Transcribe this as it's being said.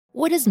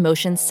What does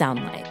motion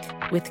sound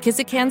like? With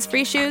Kizik Hands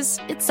Free Shoes,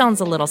 it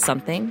sounds a little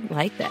something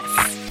like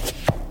this.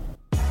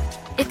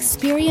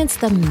 Experience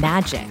the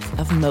magic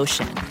of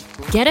motion.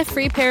 Get a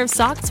free pair of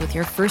socks with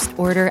your first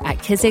order at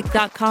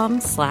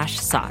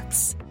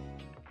kizik.com/socks.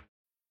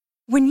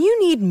 When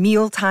you need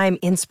mealtime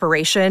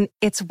inspiration,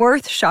 it's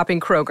worth shopping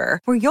Kroger,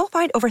 where you'll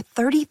find over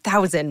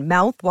 30,000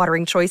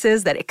 mouth-watering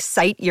choices that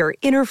excite your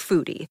inner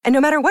foodie. And no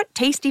matter what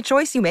tasty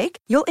choice you make,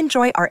 you'll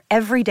enjoy our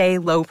everyday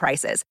low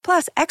prices,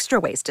 plus extra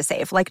ways to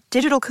save, like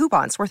digital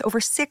coupons worth over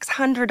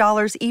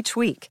 $600 each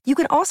week. You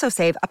can also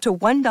save up to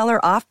 $1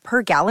 off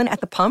per gallon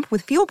at the pump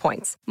with fuel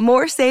points.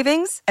 More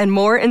savings and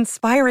more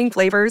inspiring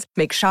flavors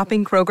make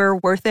shopping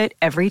Kroger worth it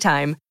every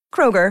time.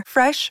 Kroger,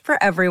 fresh for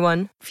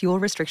everyone. Fuel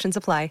restrictions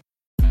apply.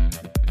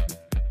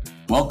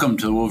 Welcome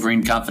to the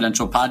Wolverine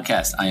Confidential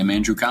Podcast. I am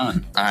Andrew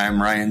Kahn. I'm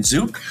Ryan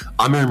Zook.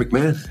 I'm Aaron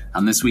McMahon.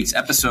 On this week's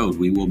episode,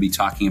 we will be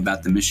talking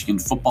about the Michigan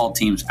football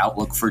team's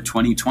outlook for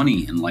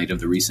 2020 in light of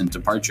the recent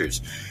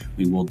departures.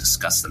 We will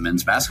discuss the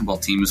men's basketball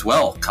team as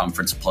well.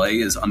 Conference play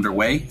is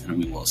underway, and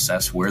we will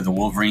assess where the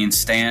Wolverines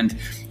stand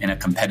in a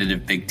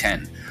competitive Big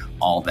Ten.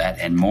 All that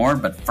and more,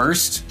 but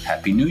first,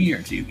 Happy New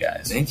Year to you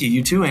guys. Thank you.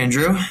 You too,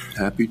 Andrew.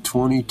 Happy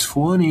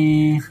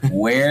 2020.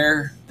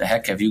 Where the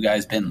heck have you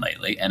guys been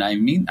lately? And I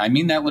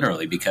mean that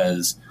literally,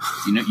 because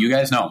you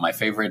guys know my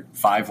favorite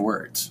 5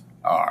 words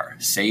are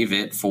save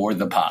it for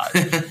the pod.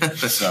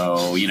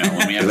 So,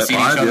 when we haven't seen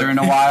each other in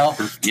a while,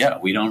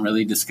 we don't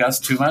really discuss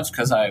too much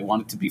because I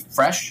want it to be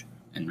fresh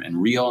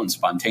and real and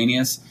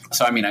spontaneous.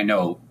 So, I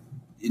know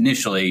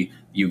initially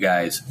you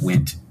guys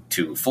went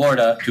to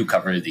Florida to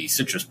cover the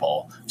Citrus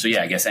Bowl. So,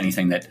 I guess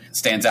anything that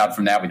stands out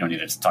from that, we don't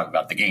need to talk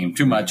about the game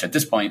too much at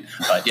this point.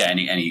 But,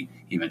 any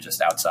even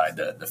just outside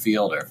the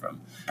field or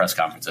from press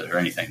conferences or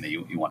anything that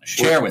you want to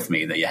share with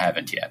me that you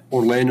haven't yet.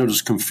 Orlando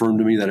just confirmed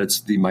to me that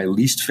it's my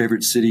least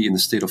favorite city in the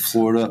state of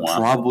Florida,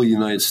 probably the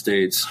United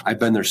States. I've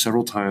been there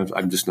several times.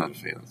 I'm just not a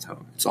fan of the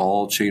town. It's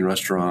all chain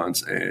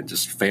restaurants and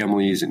just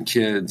families and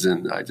kids,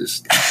 and I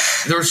just...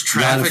 There was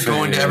traffic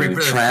going to every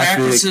place.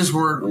 Practices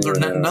were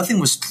nothing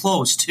was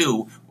close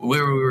too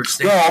where we were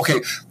staying. Well,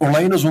 okay.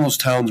 Orlando's one of those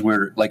towns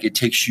where it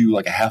takes you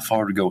a half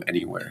hour to go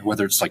anywhere,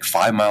 whether it's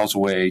 5 miles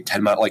away,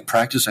 10 miles.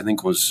 Practice, I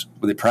think, was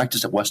where they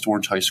practiced at West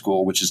Orange High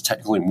School, which is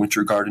technically in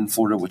Winter Garden,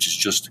 Florida, which is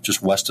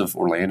just west of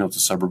Orlando. It's a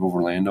suburb of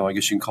Orlando, I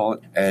guess you can call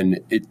it. And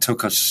it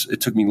took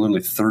me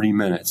literally 30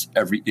 minutes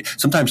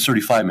sometimes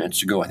 35 minutes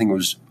to go. I think it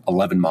was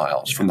 11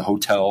 miles from the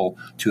hotel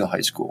to the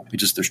high school.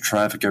 There's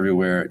traffic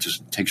everywhere. It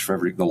just takes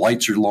forever. The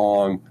lights are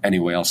long.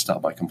 Anyway, I'll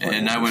stop my complaining.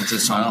 And I went to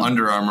some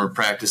Under Armour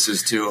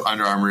practices too,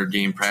 Under Armour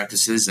game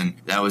practices, and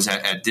that was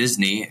at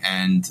Disney.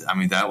 And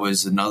that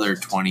was another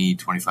 20,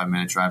 25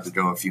 minute drive to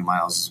go a few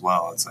miles as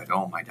well. It's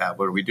oh my God,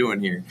 what are we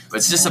doing here? But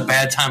it's just a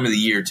bad time of the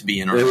year to be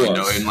in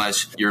Orlando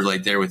unless you're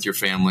there with your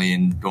family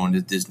and going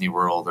to Disney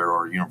World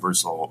or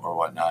Universal or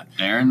whatnot.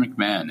 Aaron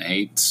McMahon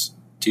hates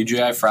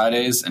TGI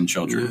Fridays and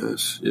children.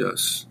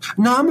 Yes.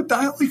 No, I like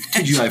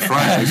TGI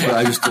Fridays, but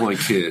I just don't like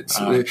kids.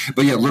 But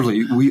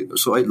literally,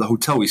 the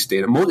hotel we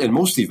stayed at, and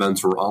most of the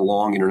events were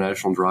along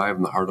International Drive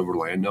in the heart of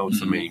Orlando.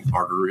 It's the main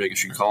artery, I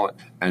guess you could call it.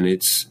 And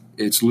it's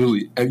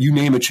literally, you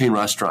name a chain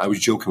restaurant. I was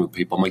joking with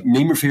people. I'm like,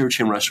 name your favorite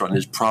chain restaurant, and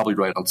it's probably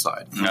right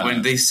outside.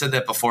 When they said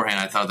that beforehand,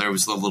 I thought there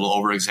was a little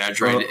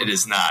over-exaggerated. It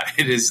is not.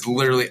 It is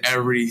literally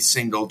every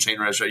single chain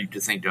restaurant you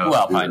could think of.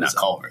 Well, probably not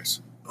Culver's.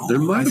 There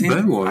might have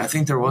been one. I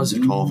think there was a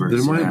Culver's.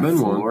 There might have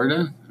been one.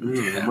 Florida?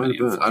 There might have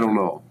been. I don't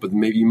know. But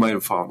maybe you might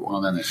have found one.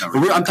 Well, then there's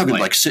I'm talking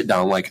sit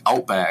down,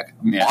 Outback,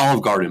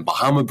 Olive Garden,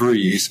 Bahama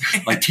Breeze,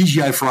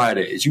 TGI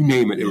Fridays. You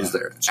name it, it was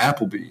there.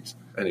 Applebee's.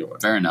 Anyway.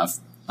 Fair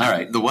enough. All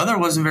right. The weather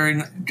wasn't very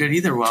good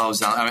either while I was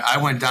down. I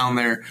went down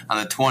there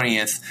on the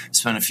 20th,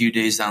 spent a few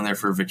days down there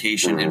for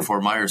vacation in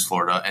Fort Myers,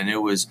 Florida, and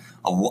it was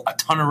a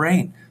ton of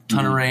rain.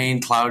 Ton of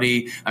rain,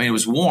 cloudy. It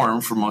was warm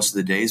for most of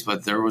the days,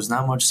 but there was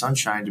not much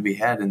sunshine to be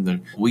had in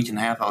the week and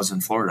a half I was in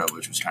Florida,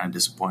 which was kind of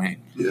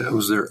disappointing. Yeah, I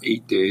was there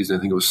 8 days, and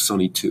I think it was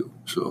sunny too.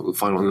 So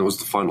that was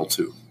the final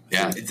 2.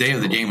 Yeah, the day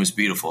of the game was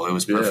beautiful. It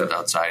was perfect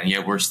outside, and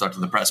yet we're stuck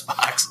in the press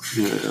box.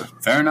 Yeah.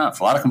 Fair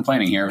enough. A lot of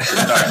complaining here. All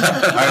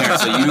right,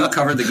 so you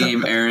covered the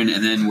game, Aaron,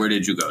 and then where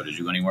did you go? Did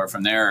you go anywhere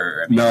from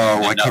there?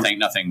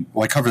 Nothing.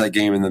 Well, I covered that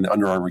game, and then the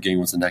Under Armour game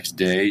was the next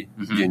day,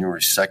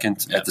 January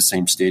 2nd, at the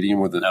same stadium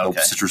where the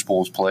Citrus Bowl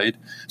was played.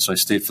 So I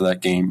stayed for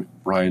that game.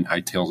 Ryan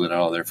hightailed it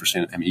out of there for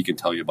he can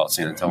tell you about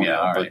San Antonio. Yeah,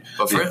 all right.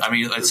 But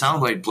it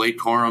sounded like Blake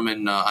Corum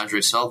and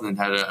Andre Selden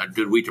had a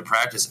good week of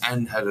practice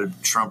and had a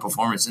strong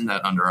performance in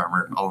that Under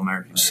Armour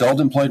All-American.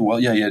 Selden played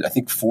well. Yeah, he had, I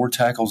think, 4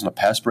 tackles and a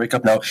pass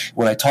breakup. Now,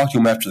 when I talked to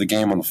him after the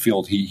game on the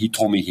field, he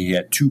told me he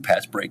had 2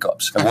 pass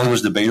breakups. And one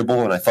was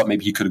debatable, and I thought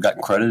maybe he could have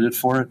gotten credited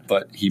for it,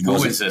 but he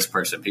wasn't. Who is this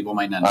person? People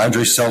might not know.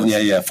 Andre Selden,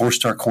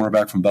 4-star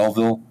cornerback from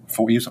Belleville.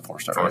 He was a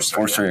 4-star.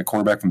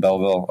 Cornerback from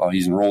Belleville.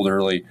 He's enrolled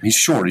early. He's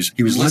short.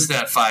 He was listed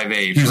at 5'8".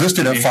 He was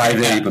listed at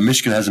 5'8", but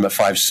Michigan has him at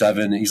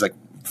 5'7". He's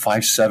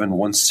 5'7",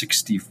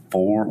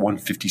 164,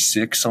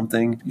 156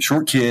 something.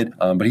 Short kid,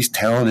 but he's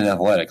talented and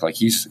athletic. Like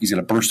he's got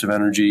a burst of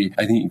energy.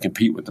 I think he can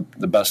compete with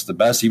the best of the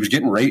best. He was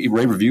getting rave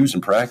reviews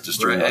in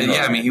practice. Right.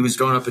 I mean, he was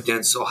going up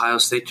against Ohio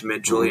State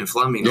commit Julian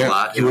Fleming a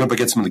lot. He went up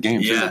against him in the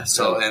game. Yeah. Too.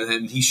 So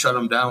and he shut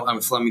him down. I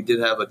mean, Fleming did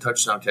have a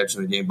touchdown catch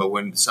in the game, but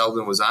when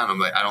Selden was on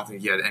him, I don't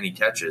think he had any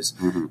catches.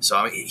 So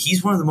I mean,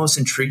 he's one of the most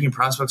intriguing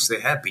prospects they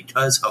have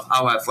because of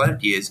how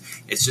athletic he is.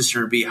 It's just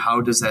going to be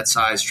how does that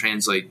size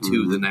translate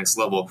to the next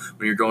level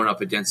when you're going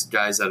up against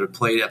guys that have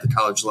played at the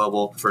college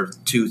level for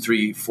 2,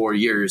 3, 4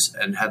 years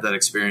and have that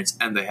experience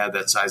and they have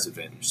that size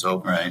advantage.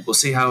 So we'll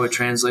see how it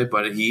translates,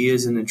 but he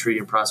is an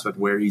intriguing prospect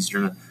where he's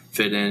going to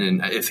fit in,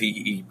 and if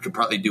he could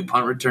probably do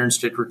punt returns,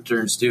 kick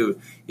returns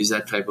too. He's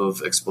that type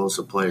of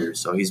explosive player,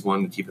 so he's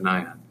one to keep an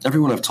eye on.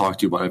 Everyone I've talked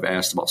to, I've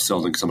asked about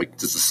Selden because I'm like,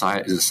 is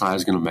the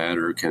size going to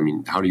matter?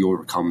 How do you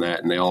overcome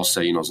that? And they all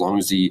say, as long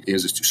as he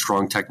has a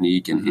strong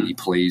technique and he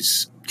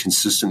plays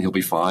consistent, he'll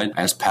be fine.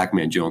 I asked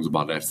Pac-Man Jones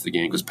about it after the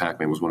game because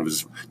Pac-Man was one of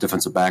his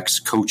defensive backs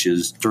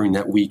coaches during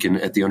that week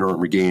at the Under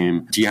Armour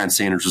game. Deion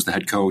Sanders was the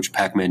head coach.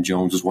 Pac-Man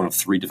Jones was one of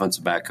 3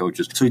 defensive back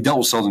coaches. So he dealt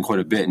with Selden quite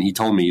a bit, and he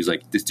told me, he's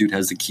like, this dude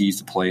has the keys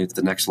to play at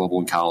the next level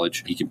in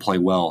college. He can play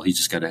well. He's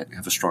just got to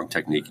have a strong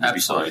technique.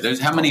 Absolutely.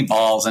 There's how many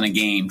balls in a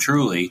game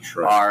truly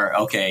are,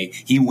 okay,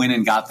 he went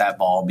and got that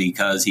ball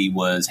because he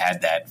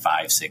had that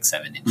 5, 6,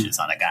 7 inches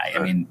on a guy. I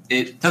mean,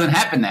 it doesn't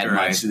happen that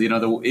much.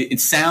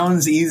 It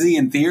sounds easy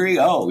in theory.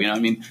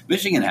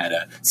 Michigan had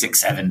a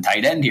 6'7"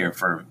 tight end here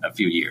for a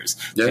few years.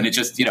 Yeah. And it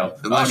just,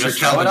 unless you're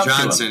Calvin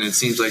Johnson, it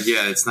seems like,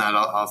 it's not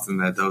often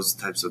that those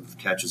types of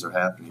catches are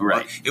happening.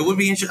 Right. But it would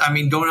be interesting. I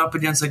mean, going up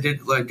against a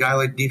guy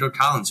like Nico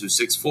Collins, who's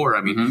 6'4",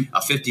 I mean,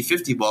 a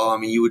 50-50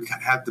 ball, you would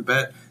have to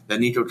bet that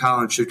Nico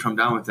Collins should come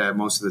down with that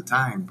most of the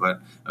time. But,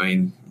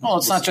 well,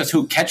 it's not just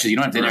who catches. You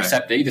don't have to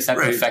intercept it. You just have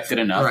to affect it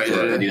enough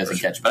that he doesn't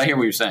catch. But I hear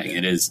what you're saying.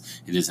 It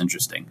is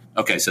interesting.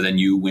 Okay, so then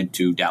you went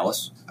to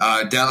Dallas?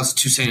 Dallas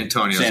to San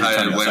Antonio. I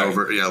had a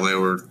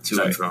layover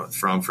to and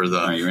from for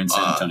the you're in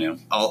San Antonio.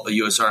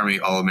 U.S. Army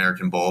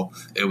All-American Bowl.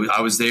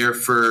 I was there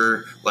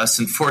for less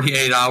than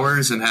 48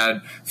 hours and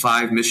had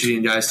 5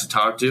 Michigan guys to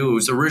talk to. It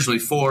was originally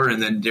 4,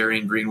 and then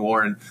Darian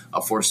Green-Warren,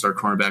 a 4-star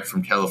cornerback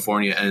from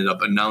California, ended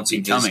up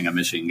announcing becoming a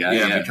Michigan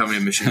guy. Becoming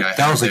a Michigan guy.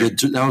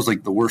 that was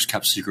like the worst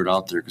kept secret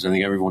out there because I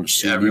think everyone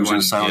assumed he was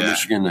going to sign with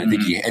Michigan. I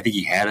think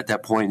he had at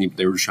that point.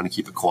 They were just trying to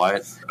keep it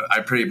quiet.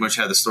 I pretty much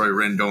had the story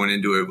written going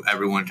into it.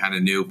 Everyone kind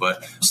of knew,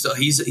 but still,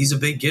 he's a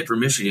big get for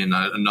Michigan.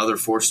 Another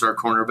 4-star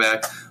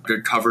cornerback,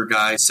 good cover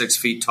guy, 6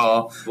 feet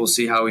tall. We'll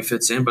see how he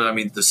fits in, but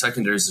the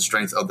secondary is the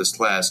strength of this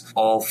class.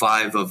 All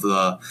 5 of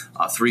the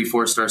 3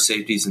 4-star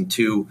safeties and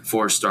 2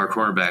 4-star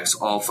cornerbacks,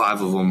 all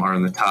 5 of them are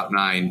in the top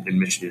 9 in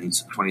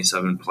Michigan's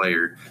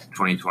 27-player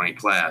 2020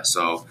 class.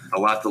 So a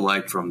lot to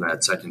like from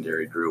that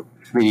secondary group.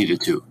 We need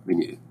it too. We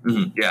need it.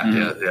 Mm-hmm.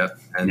 Yeah.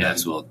 And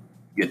so we'll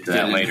get to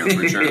that later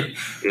for sure.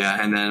 Yeah,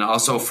 and then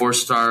also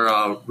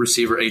 4-star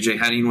receiver A.J.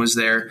 Henning was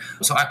there.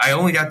 So I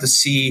only got to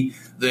see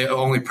 – they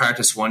only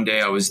practiced one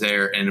day I was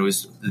there, and it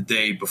was the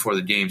day before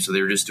the game, so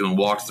they were just doing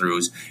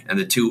walkthroughs, and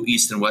the 2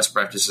 East and West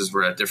practices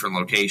were at different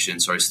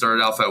locations. So I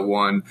started off at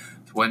one,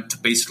 went to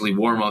basically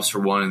warm-ups for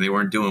one, and they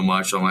weren't doing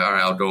much. So I'm like, all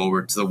right, I'll go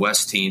over to the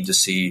West team to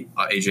see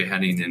A.J.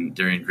 Henning and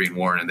Darian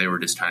Green-Warren, and they were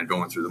just kind of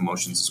going through the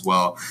motions as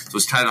well. So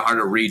it's kind of hard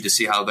to read to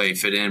see how they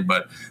fit in,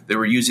 but they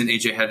were using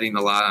A.J. Henning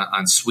a lot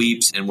on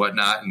sweeps and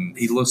whatnot, and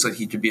he looks like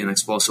he could be an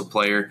explosive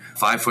player.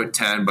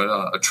 5'10", but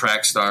a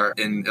track star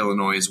in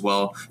Illinois as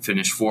well.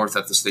 Finished 4th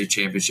at the state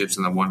championships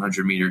in the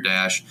 100-meter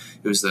dash.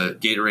 He was the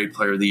Gatorade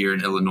Player of the Year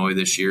in Illinois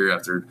this year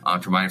after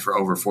combining for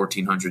over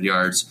 1,400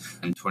 yards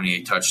and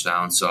 28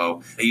 touchdowns.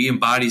 So he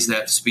embodies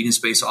that speed and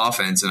space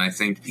offense, and I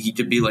think he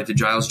could be like the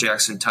Giles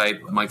Jackson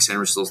type, Mike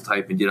Sandersville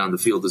type, and get on the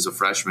field as a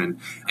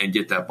freshman and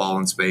get that ball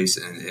in space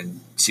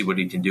and see what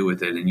he can do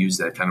with it and use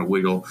that kind of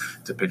wiggle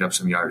to pick up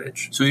some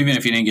yardage. So even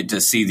if you didn't get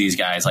to see these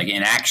guys like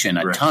in action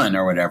a ton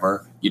or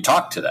whatever, you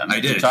talked to them. I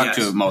did. You talked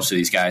to most of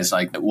these guys.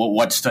 Like,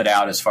 what stood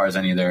out as far as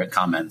any of their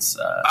comments?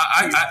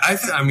 I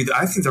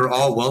think they're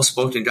all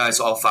well-spoken guys.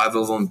 All 5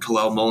 of them.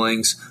 Kalel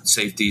Mullings,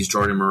 safeties,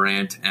 Jordan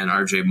Morant, and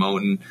R.J.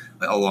 Moten,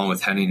 along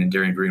with Henning and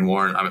Darian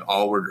Green-Warren.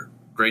 All were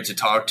great to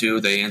talk to.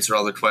 They answer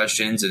all the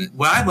questions. And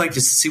what I'd like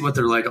is to see what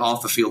they're like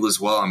off the field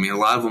as well. A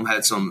lot of them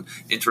had some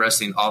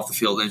interesting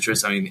off-the-field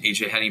interests.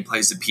 A.J. Henning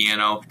plays the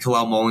piano.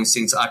 Kalel Mullings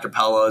sings a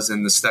cappellas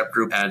in the step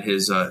group at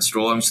his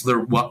school. So they're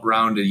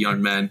well-rounded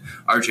young men.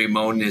 R.J.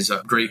 Moten is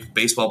a great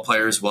baseball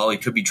player as well. He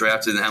could be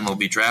drafted in the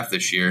MLB draft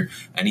this year,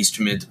 and he's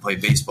committed to play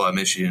baseball at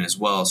Michigan as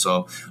well.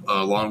 So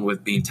along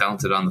with being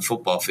talented on the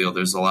football field,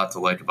 there's a lot to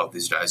like about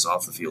these guys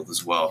off the field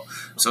as well.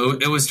 So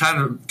it was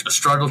kind of a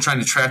struggle trying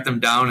to track them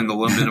down in the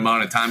limited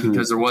amount of time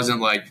because there wasn't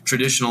like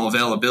traditional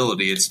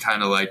availability. It's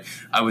kind of like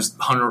I was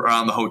hunting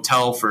around the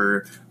hotel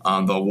for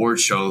the award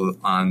show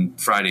on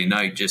Friday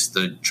night just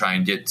to try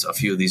and get a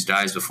few of these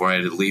guys before I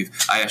had to leave.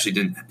 I actually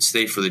didn't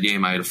stay for the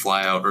game. I had to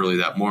fly out early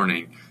that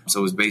morning. So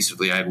it was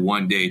basically I had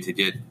one day to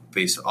get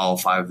all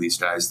 5 of these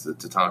guys to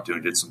talk to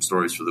and did some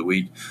stories for the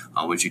week,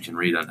 which you can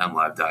read on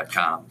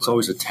mlive.com. It's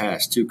always a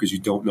task, too, because you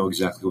don't know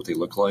exactly what they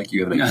look like.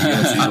 You have an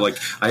idea. So you're like,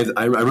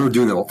 I remember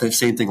doing the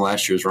same thing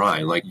last year as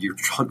Ryan. Like, you're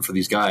hunting for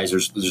these guys.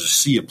 There's a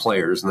sea of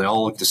players, and they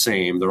all look the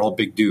same. They're all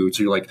big dudes.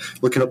 So you're like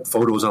looking up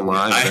photos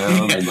online.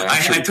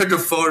 I took a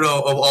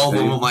photo of all of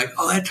them. I'm like,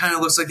 oh, that kind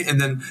of looks like it.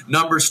 And then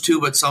numbers too,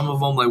 but some of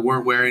them like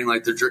weren't wearing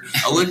like their jersey.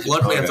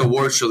 Luckily at the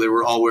award show, they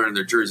were all wearing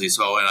their jersey.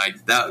 So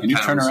and you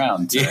turn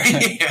around.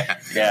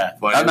 Yeah.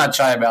 But I'm not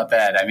shy about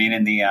that. I mean,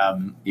 in the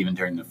even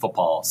during the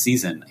football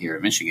season here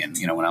in Michigan,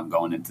 when I'm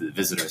going into the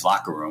visitors'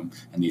 locker room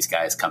and these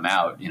guys come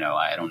out,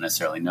 I don't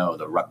necessarily know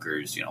the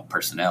Rutgers,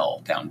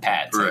 personnel down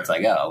pat. So It's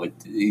like, oh,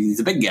 he's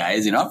a big guy.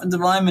 Is he an offensive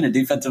lineman, a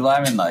defensive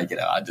lineman? Like,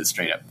 I just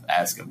straight up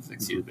ask him,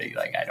 excuse me,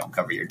 like I don't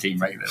cover your team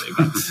regularly,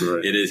 but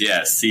it is,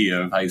 sea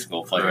of high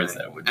school players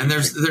that would. And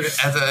there's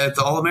at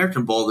the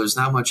All-American Bowl, there's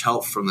not much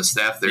help from the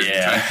staff there.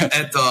 Yeah.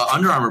 At the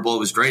Under Armour Bowl, it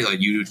was great.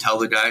 Like you tell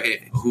the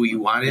guy who you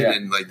wanted,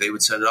 and like they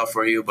would set it up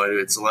for you. But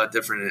it's a lot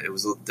different. It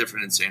was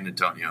different in San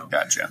Antonio.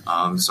 Gotcha.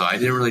 So I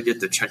didn't really get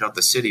to check out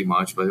the city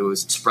much, but it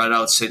was spread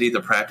out city.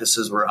 The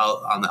practices were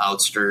out on the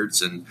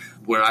outskirts, and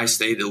where I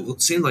stayed,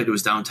 it seemed like it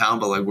was downtown,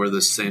 but like where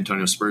the San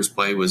Antonio Spurs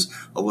play was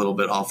a little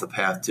bit off the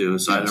path too.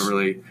 So I didn't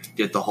really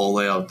get the whole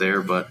layout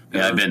there. But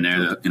I've been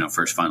there. The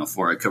first Final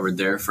Four I covered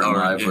there for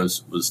Live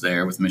was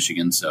there with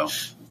Michigan. So.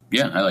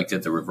 Yeah, I liked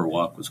it. The river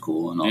walk was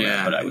cool and all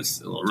that, but I was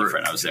a little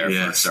different. I was there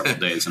for several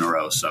days in a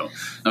row. So,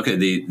 okay,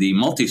 the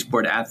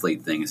multi-sport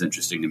athlete thing is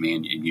interesting to me,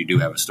 and you do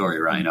have a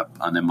story, Ryan, up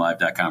on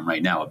mlive.com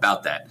right now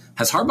about that.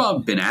 Has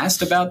Harbaugh been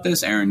asked about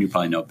this? Aaron, you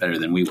probably know better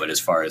than we would as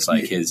far as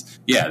like his,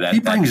 he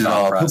brings it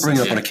up. He'll bring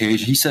it up on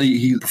occasion. He said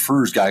he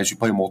prefers guys who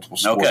play multiple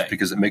sports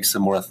because it makes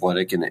them more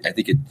athletic, and I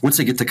think once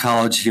they get to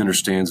college, he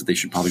understands that they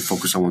should probably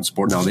focus on one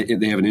sport. Now,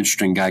 they have an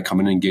interesting guy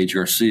coming in, Gage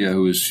Garcia,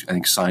 who is, I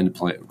think, signed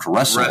to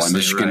wrestle in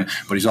Michigan,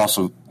 but he's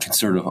also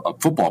considered a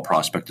football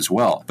prospect as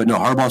well. But no,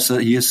 Harbaugh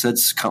said he has said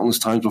countless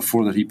times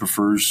before that he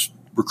prefers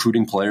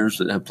recruiting players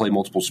that have played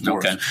multiple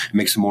sports. It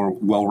makes them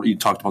more you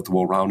talked about the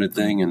well-rounded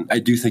thing, and I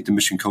do think the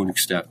Michigan coaching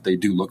staff, they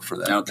do look for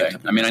that. Okay.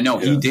 I mean, I know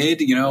he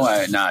did,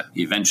 not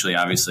eventually,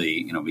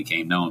 obviously,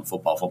 became known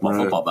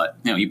football, but,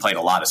 he played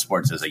a lot of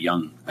sports as a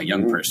young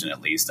person,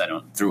 at least.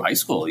 Through high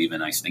school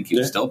even, I think he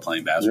was still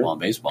playing basketball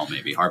and baseball,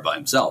 maybe Harbaugh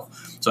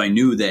himself. So I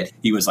knew that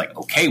he was like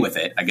okay with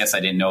it. I guess I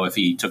didn't know if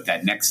he took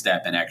that next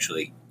step and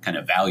actually kind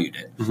of valued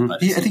it.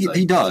 But I think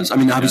he does. I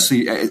mean,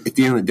 obviously, at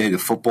the end of the day, the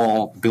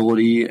football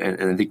ability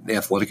and I think the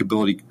athletic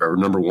ability are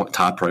number one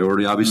top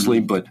priority, obviously.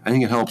 But I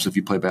think it helps if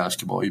you play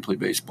basketball, you play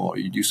baseball,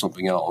 you do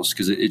something else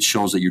because it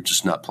shows that you're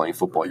just not playing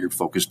football. You're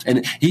focused.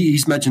 And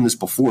he's mentioned this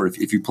before.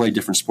 If you play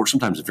different sports,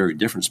 sometimes a very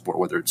different sport,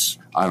 whether it's,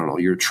 I don't know,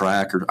 you're a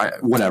track or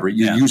whatever,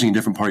 you're using a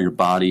different part of your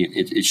body.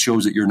 It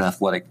shows that you're an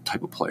athletic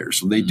type of player.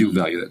 So they do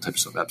value that type of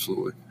stuff,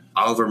 absolutely.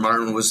 Oliver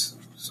Martin was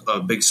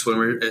a big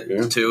swimmer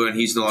too, and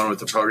he's no longer with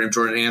the program.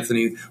 Jordan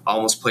Anthony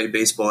almost played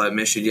baseball at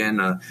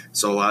Michigan,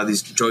 so a lot of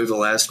these. Joey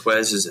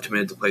Velasquez is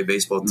committed to play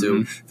baseball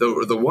too.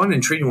 The one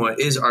intriguing one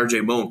is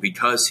RJ Moan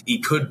because he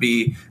could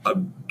be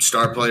a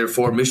star player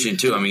for Michigan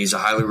too. I mean, he's a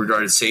highly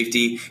regarded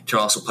safety to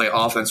also play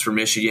offense for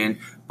Michigan.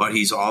 But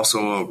he's also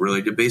a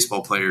really good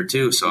baseball player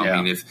too. So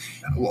I mean,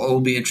 it'll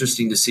be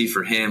interesting to see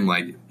for him.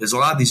 Like, there's a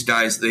lot of these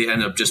guys, they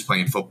end up just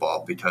playing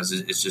football because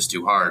it's just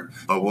too hard.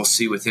 But we'll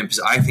see with him because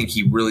I think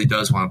he really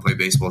does want to play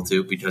baseball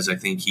too because I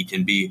think he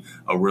can be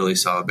a really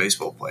solid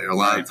baseball player. A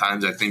lot of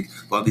times, I think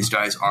a lot of these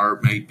guys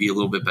may be a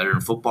little bit better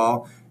in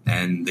football.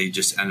 And they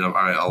just end up,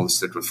 all right, I'll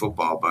stick with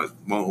football, but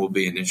one will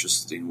be an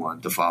interesting one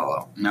to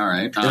follow. All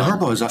right. And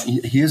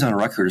Harbaugh he is on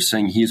record as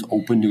saying he is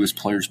open to his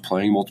players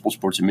playing multiple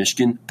sports in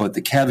Michigan, but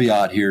the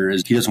caveat here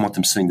is he doesn't want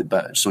them sitting the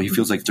bench. So he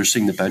feels like if they're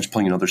sitting the bench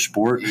playing another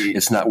sport,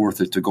 it's not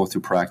worth it to go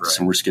through practice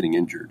and risk getting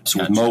injured. So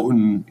with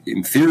Moten,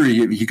 in theory,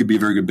 he could be a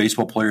very good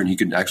baseball player and he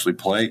could actually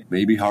play.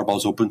 Maybe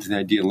Harbaugh's open to the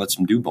idea and lets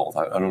him do both.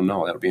 I don't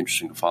know. That'll be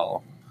interesting to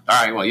follow.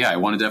 All right. Well, yeah,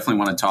 I definitely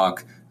want to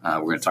talk.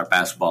 We're going to talk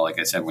basketball. Like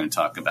I said, we're going to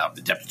talk about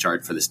the depth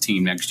chart for this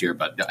team next year.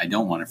 But I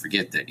don't want to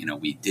forget that,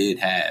 we did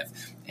have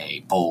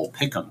a bowl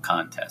pick'em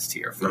contest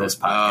here for this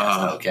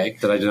podcast. Okay.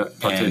 That I did not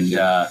partake in.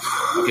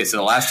 Okay, so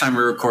the last time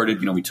we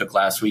recorded, we took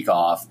last week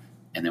off.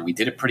 And then we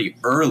did it pretty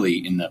early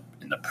in the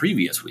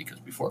previous week. It was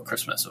before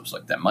Christmas. It was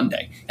like that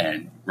Monday.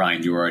 And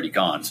Ryan, you were already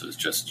gone, so it was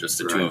just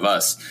the two of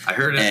us. I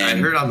heard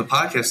on the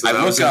podcast that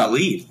I was in the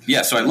lead.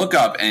 Yeah, so I look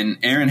up and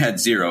Aaron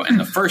had 0. And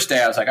the first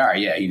day I was like, all right,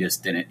 yeah, he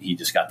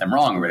just got them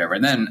wrong or whatever.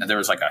 And then there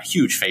was like a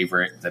huge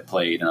favorite that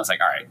played, and I was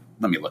like, all right,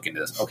 let me look into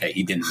this. Okay,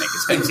 he didn't make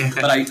his picks.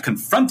 But I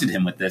confronted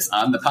him with this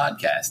on the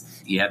podcast.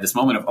 He had this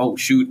moment of, oh,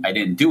 shoot, I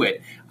didn't do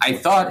it. I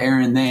thought,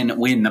 Aaron, then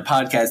when the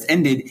podcast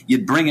ended,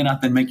 you'd bring it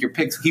up and make your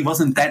picks. He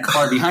wasn't that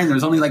far behind. There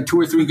was only like 2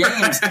 or 3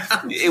 games.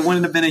 It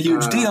wouldn't have been a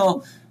huge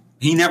deal.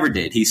 He never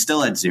did. He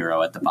still had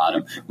 0 at the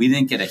bottom. We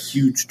didn't get a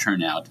huge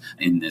turnout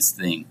in this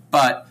thing.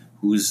 But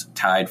Who's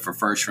tied for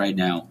first right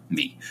now?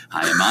 Me.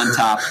 I am on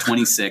top,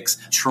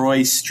 26.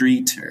 Troy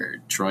State,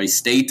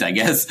 I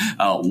guess,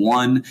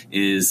 1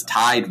 is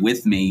tied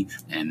with me.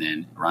 And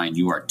then, Ryan,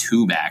 you are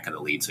 2 back of the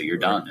lead, so you're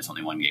done. There's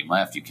only 1 game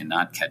left. You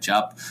cannot catch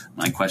up.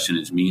 My question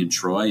is me and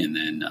Troy, and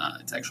then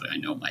it's actually, I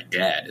know my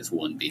dad is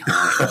 1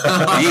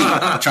 behind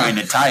me trying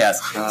to tie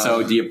us.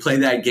 So do you play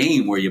that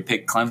game where you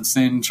pick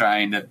Clemson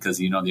trying to, because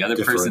the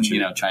other person,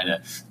 trying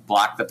to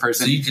block the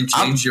person? So you can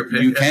change your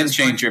pick? You can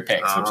change your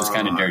picks, which is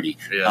kind of dirty.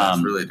 Yeah,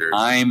 it's really dirty.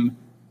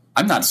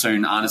 I'm not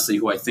certain, honestly,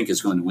 who I think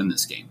is going to win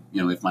this game.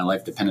 If my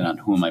life depended on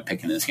who am I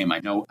picking in this game. I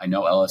know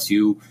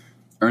LSU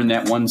earned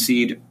that 1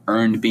 seed,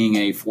 earned being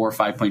a 4 or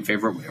 5 point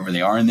favorite, whatever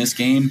they are in this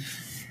game.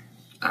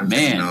 I'm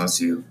taking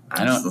LSU.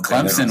 I know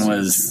Clemson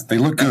was. They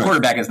look good. The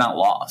quarterback has not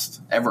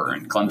lost ever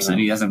in Clemson.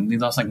 He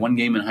lost like 1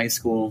 game in high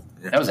school.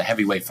 Yeah. That was a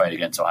heavyweight fight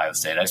against Ohio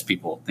State. I just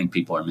think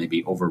people are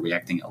maybe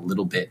overreacting a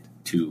little bit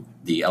to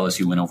the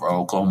LSU win over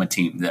Oklahoma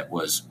team that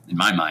was, in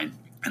my mind,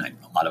 and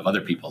a lot of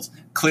other people's,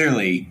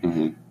 clearly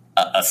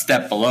a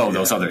step below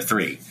those other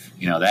 3.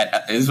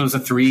 That this was a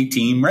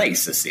 3-team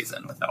race this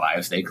season with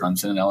Ohio State,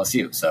 Clemson, and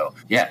LSU. So,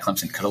 yeah,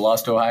 Clemson could have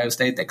lost to Ohio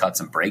State. They caught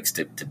some breaks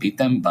to beat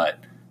them, but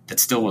it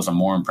still was a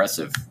more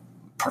impressive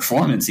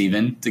performance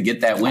even to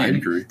get that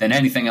win than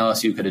anything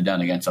LSU could have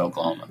done against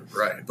Oklahoma.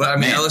 Right. But,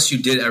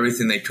 LSU did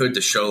everything they could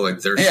to show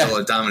they're still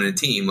a dominant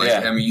team.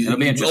 You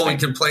only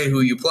can play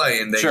who you play,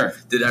 and they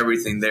did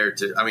everything there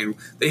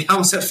to – they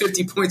almost had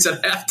 50 points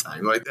at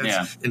halftime.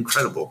 That's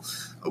incredible.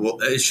 Well,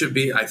 it should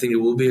be – I think it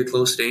will be a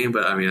close game,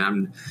 but,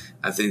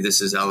 I think this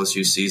is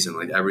LSU's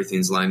season.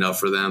 Everything's lined up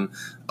for them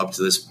up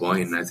to this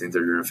point, and I think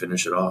they're going to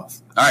finish it off.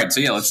 All right,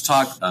 so let's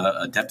talk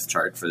a depth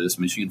chart for this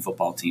Michigan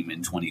football team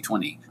in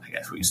 2020. I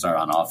guess we can start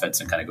on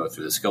offense and kind of go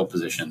through the skill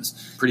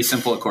positions. Pretty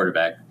simple at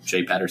quarterback.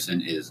 Shea Patterson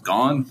is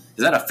gone.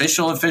 Is that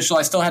official?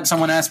 I still had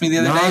someone ask me the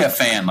other day, a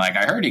fan, I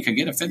heard he could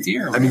get a 5th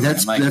year.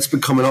 That's been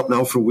coming up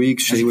now for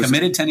weeks. Shea was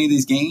committed to any of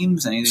these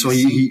games?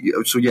 He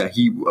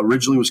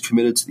originally was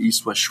committed to the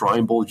East-West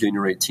Shrine Bowl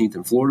January 18th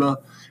in Florida.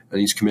 And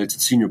he's committed to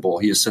the Senior Bowl.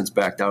 He has since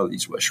backed out of the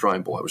East-West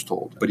Shrine Bowl, I was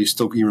told. But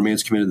he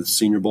remains committed to the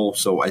Senior Bowl.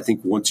 So I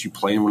think once you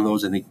play in one of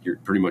those, I think you're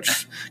pretty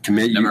much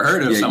committed. Never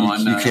heard of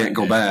someone. You can't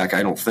go back,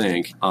 I don't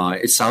think.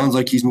 It sounds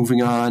like he's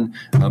moving on.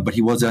 But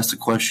he was asked a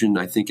question,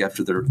 I think,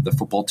 after the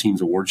football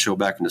team's award show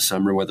back in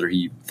December, whether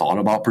he thought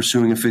about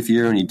pursuing a 5th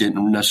year, and he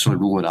didn't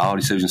necessarily rule it out.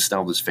 He said he was going to stay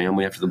with his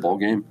family after the ball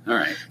game. All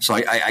right. So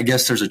I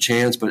guess there's a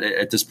chance, but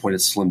at this point,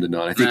 it's slim to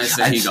none.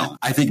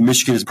 I think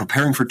Michigan is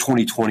preparing for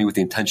 2020 with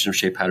the intention of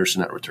Shea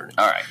Patterson not returning.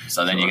 All right.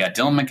 So then you got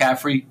Dylan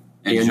McCaffrey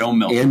and Joe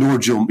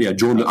Milton. Joe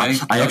Milton. Okay.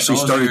 I actually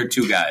started. Those are your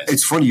 2 guys.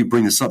 It's funny you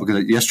bring this up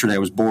because yesterday I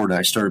was bored and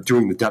I started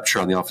doing the depth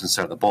chart on the offensive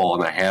side of the ball,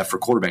 and I have for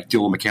quarterback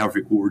Dylan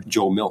McCaffrey or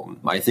Joe Milton.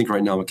 I think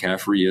right now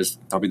McCaffrey is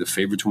probably the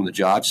favorite to win the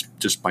job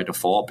just by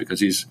default because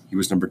he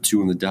was number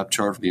 2 in the depth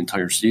chart for the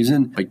entire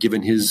season. But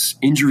given his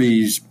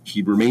injuries,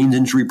 he remained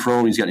injury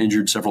prone. He's got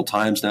injured several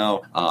times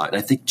now. And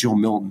I think Joe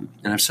Milton,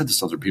 and I've said this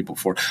to other people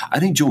before, I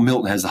think Joe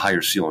Milton has the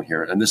higher ceiling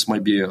here. And this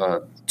might be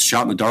a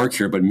shot in the dark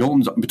here, but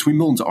between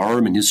Milton's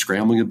arm and his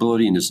scrambling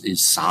ability and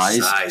his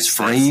size, his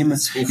frame,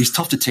 he's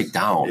tough to take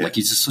down. Yeah.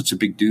 He's just such a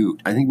big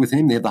dude. I think with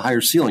him, they have the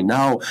higher ceiling.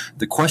 Now,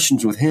 the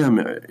questions with him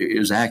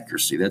is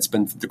accuracy. That's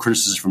been the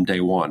criticism from day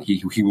one.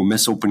 He will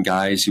miss open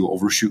guys. He will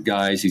overshoot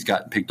guys. He's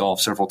gotten picked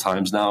off several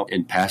times now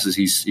in passes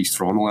he's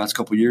thrown the last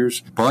couple of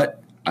years.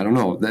 But I don't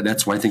know.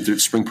 That's why I think that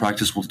spring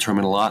practice will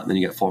determine a lot, and then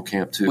you get fall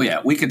camp too. Well,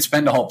 yeah, we could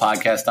spend a whole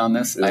podcast on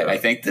this. Yeah. I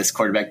think this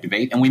quarterback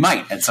debate, and we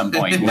might at some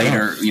point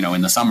later,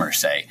 in the summer,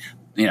 say,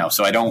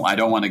 So I don't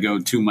want to go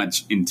too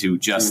much into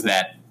just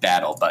that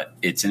battle, but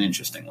it's an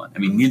interesting one.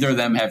 Neither of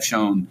them have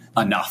shown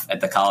enough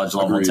at the college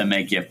level to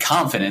make you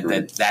confident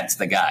that that's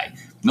the guy.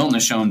 Milton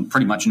has shown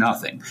pretty much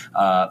nothing.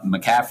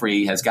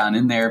 McCaffrey has gone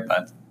in there,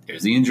 but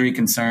there's the injury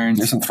concerns.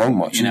 He hasn't thrown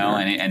much, right.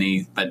 And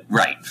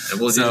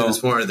we'll get into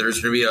this more. There's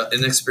going to be an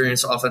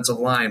inexperienced offensive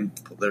line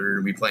that are going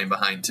to be playing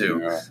behind too.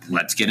 Yeah.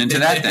 Let's get into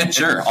that then.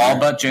 Sure. All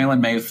but Jalen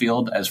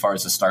Mayfield, as far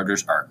as the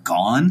starters, are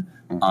gone.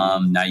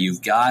 Mm-hmm. Now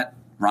you've got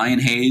Ryan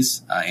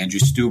Hayes, Andrew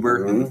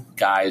Stuber,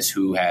 guys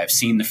who have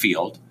seen the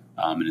field.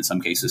 And in some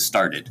cases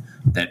started.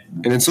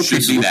 And in some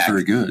cases look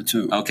very good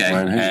too. Okay,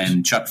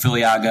 and Chuck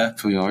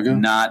Filiaga,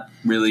 not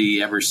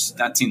really ever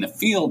not seen the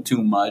field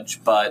too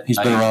much, but he's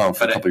been around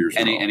for a couple years,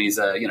 and he's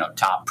a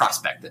top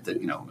prospect.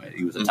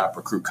 He was a top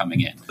recruit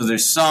coming in. So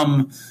there's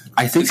some.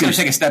 I think it's going to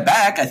take a step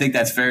back. I think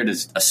that's fair to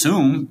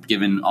assume,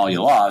 given all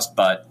you lost,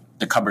 but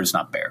the cupboard's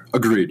not bare.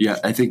 Agreed. Yeah,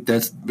 I think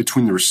that's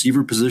between the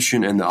receiver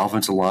position and the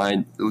offensive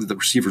line. The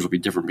receivers will be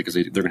different because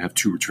they're going to have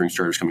 2 returning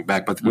starters coming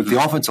back. But with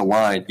the offensive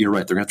line, you're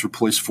right. They're going to have to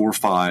replace 4 or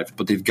 5.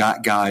 But they've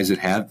got guys that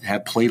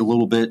have played a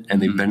little bit and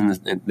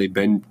they've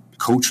been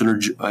coached under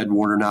Ed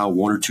Warner now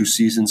 1 or 2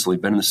 seasons, so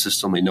they've been in the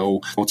system. They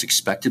know what's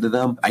expected of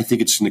them. I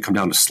think it's going to come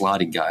down to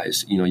slotting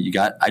guys.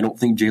 I don't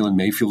think Jalen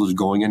Mayfield is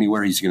going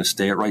anywhere. He's going to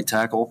stay at right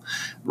tackle.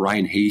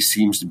 Ryan Hayes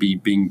seems to be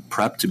being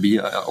prepped to be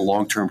a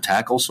long-term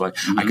tackle, so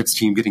I could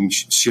see him getting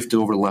shifted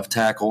over to left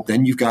tackle.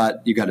 Then you've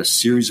got a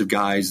series of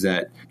guys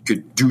that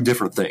could do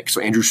different things.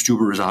 So Andrew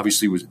Stuber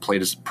was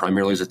played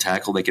primarily as a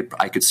tackle.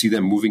 I could see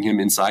them moving him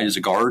inside as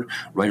a guard,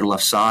 right or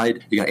left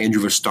side. You got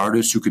Andrew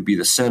Vastardis, who could be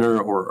the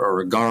center or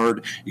a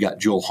guard. You got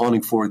Joel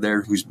Honigford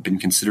there, who's been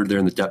considered there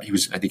in the depth. He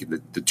was, I think,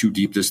 in the 2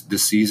 deep this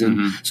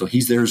season. So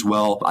he's there as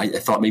well. I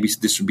thought maybe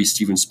this would be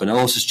Steven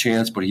Spinellis'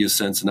 chance, but he has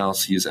since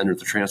announced he has entered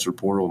the transfer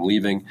portal and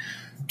leaving.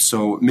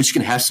 So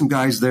Michigan has some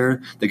guys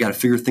there. They got to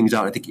figure things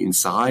out. I think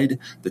inside,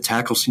 the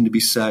tackles seem to be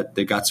set.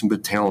 They've got some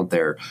good talent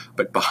there.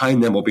 But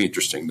behind them will be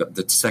interesting,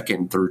 the second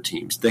and third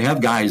teams. They have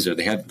guys there.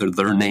 They have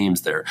their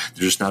names there.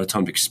 There's just not a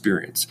ton of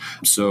experience.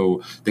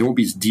 So they won't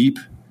be as deep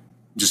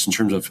just in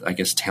terms of, I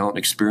guess, talent and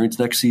experience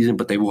next season,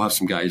 but they will have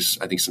some guys,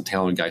 I think some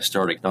talented guys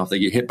starting. Now, if they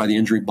get hit by the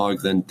injury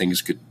bug, then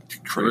things could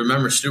trade.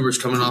 Remember, Stuber's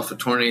coming off a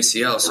torn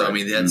ACL, so, I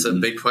mean, that's a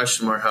big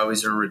question mark how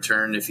he's going to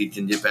return if he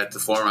can get back to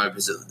form.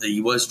 Because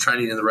he was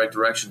trending in the right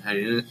direction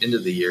heading into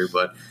the year,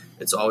 but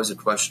it's always a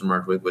question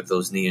mark with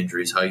those knee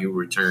injuries, how you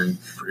return.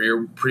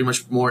 You're pretty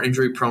much more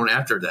injury prone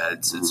after that.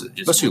 It's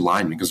especially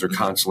linemen, because they're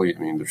constantly,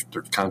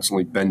 they're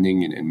constantly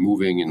bending and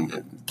moving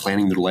and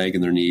planting their leg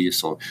and their knee.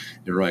 So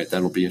you're right,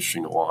 that'll be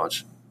interesting to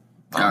watch.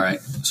 All right.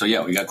 So,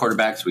 yeah, we got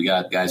quarterbacks. We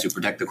got guys who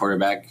protect the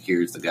quarterback.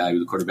 Here's the guy who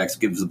the quarterbacks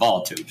gives the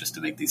ball to, just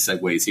to make these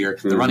segues here.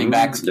 The running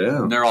backs,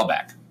 they're all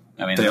back.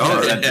 I mean, they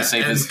are. This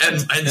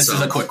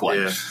is a quick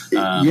one.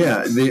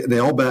 They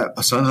all back.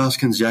 Hassan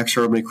Haskins, Jack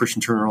Charbonnet,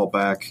 Christian Turner all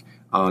back.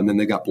 And then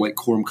they got Blake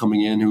Corum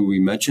coming in, who we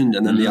mentioned.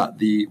 And then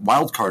the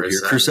wild card here,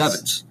 Chris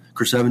Evans.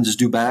 Chris Evans is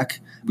due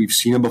back. We've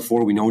seen him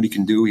before. We know what he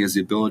can do. He has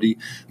the ability.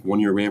 1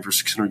 year ran for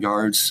 600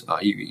 yards.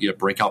 He had a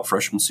breakout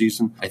freshman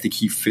season. I think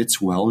he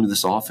fits well into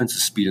this offense, a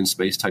speed and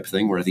space type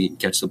thing, where I think he can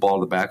catch the ball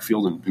in the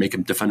backfield and make a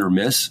defender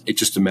miss. It's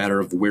just a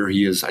matter of where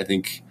he is, I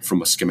think,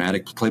 from a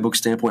schematic playbook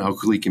standpoint, how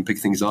quickly he can pick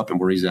things up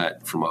and where he's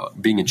at from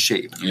being in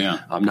shape.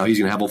 Yeah. Now he's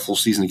going to have a full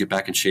season to get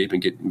back in shape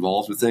and get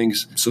involved with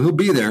things. So he'll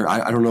be there.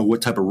 I don't know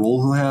what type of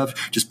role he'll have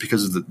just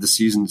because of the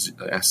seasons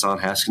Hassan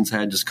Haskins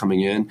had just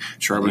coming in.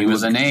 He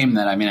was a name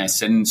that, I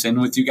sitting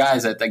with you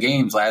guys at the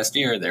games last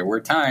year, there were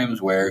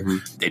times where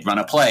they'd run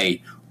a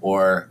play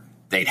or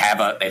they'd have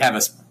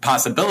a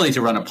possibility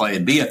to run a play.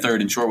 It'd be a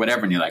 3rd and short,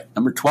 whatever, and you're like,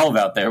 number 12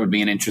 out there would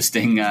be an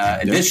interesting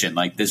addition.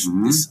 Like this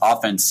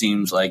offense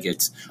seems like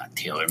it's not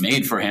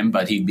tailor-made for him,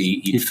 but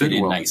he'd fit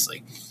in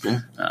nicely. Yeah.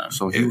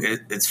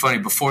 It's funny,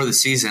 before the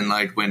season,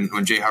 like when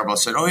Jay Harbaugh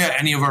said, oh yeah,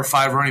 any of our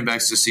 5 running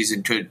backs this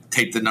season could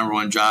take the number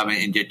 1 job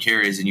and get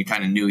carries, and you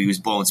kind of knew he was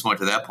blowing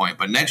smoke at that point.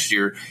 But next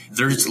year,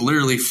 there's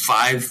literally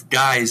 5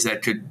 guys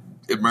that could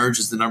emerge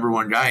as the number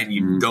 1 guy, and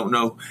you don't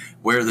know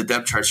where the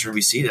depth charts are going to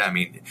be seated. I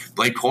mean,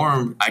 Blake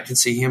Corum, I can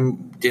see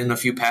him getting a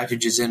few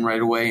packages in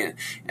right away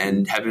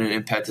and having an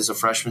impact as a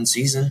freshman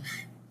season,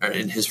 or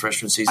in his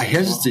freshman season. I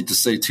hesitate to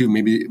say, too,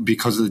 maybe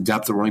because of the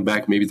depth of running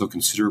back, maybe they'll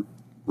consider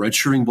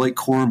redshirting Blake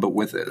Corum, but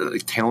with a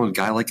talented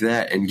guy like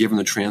that, and given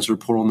the transfer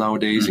portal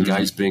nowadays and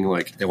guys being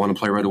like, they want to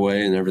play right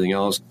away and everything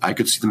else, I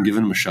could see them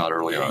giving him a shot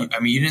early on. I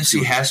mean, you didn't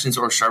see Haskins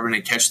or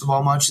Charbonnet catch the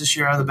ball much this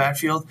year out of the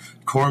backfield.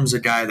 Corum's a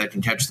guy that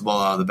can catch the ball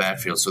out of the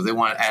backfield, so they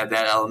want to add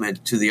that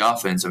element to the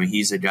offense. I mean,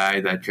 he's a guy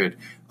that could,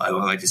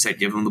 like I said,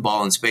 give him the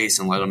ball in space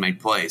and let him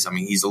make plays. I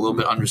mean, he's a little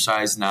bit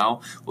undersized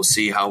now. We'll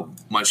see how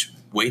much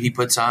weight he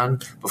puts on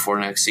before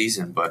next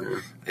season, but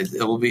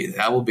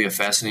that will be a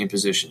fascinating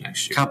position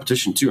next year.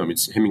 Competition too. I mean,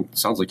 it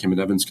sounds like him and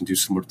Evans can do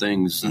similar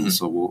things, and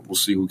so we'll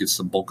see who gets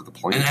the bulk of the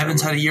playing. And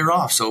Evans had a year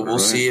off, so we'll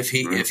see if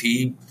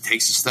he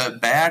takes a step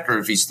back or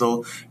if he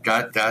still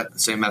got that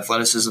same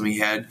athleticism he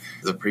had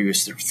the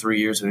previous 3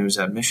 years when he was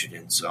at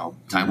Michigan. So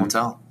time will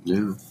tell.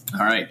 Yeah.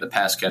 All right, the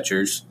pass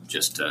catchers,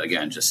 just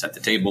set the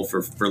table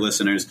for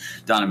listeners.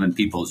 Donovan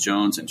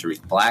Peoples-Jones and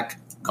Tariq Black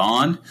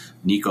gone.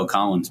 Nico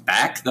Collins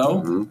back,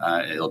 though.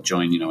 He'll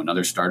join,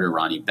 another starter,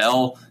 Ronnie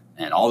Bell,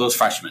 and all those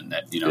freshmen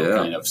that,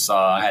 kind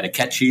of had a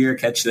catch here,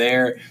 catch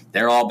there.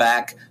 They're all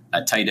back.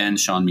 Tight end,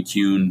 Sean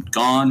McCune,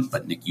 gone,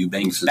 but Nick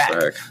Eubanks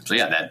back. So,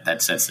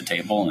 that sets the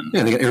table. And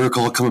they got Eric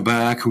Hall coming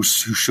back, who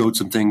showed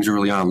some things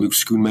early on. Luke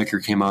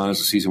Schoonmaker came on as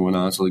the season went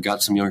on, so they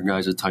got some younger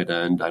guys at tight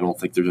end. I don't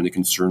think there's any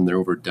concern there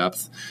over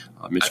depth.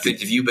 I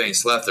think if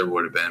Eubanks left, there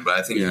would have been, but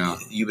I think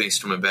Eubanks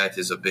coming back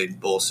is a big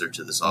bolster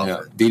to this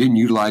offense. They didn't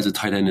utilize the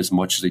tight end as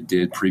much as they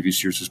did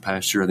previous years this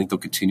past year. I think they'll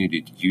continue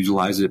to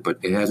utilize it, but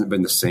it hasn't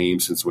been the same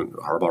since when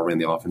Harbaugh ran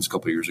the offense a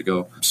couple of years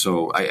ago.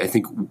 So I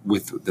think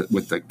with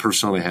the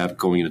personnel they have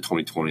going into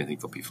 2020, I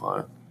think they'll be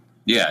fine.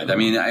 Yeah, I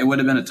mean, it would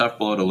have been a tough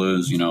blow to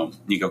lose,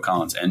 Nico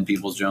Collins and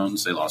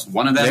Peoples-Jones. They lost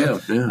one of them.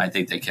 Yeah. I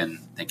think they can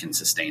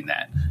sustain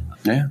that.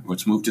 Yeah.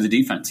 Let's move to the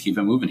defense. Keep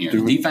it moving here.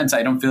 The defense,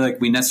 I don't feel like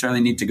we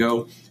necessarily need to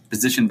go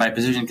position by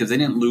position because they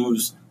didn't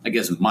lose, I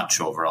guess, much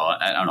overall.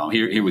 I don't know.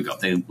 Here we go.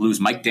 They lose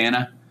Mike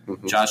Dana,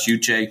 Josh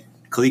Uche,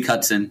 Khaleke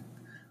Hudson,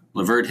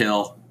 Lavert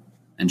Hill,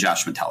 and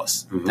Josh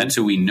Metellus. That's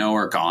who we know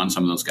are gone,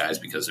 some of those guys,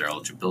 because their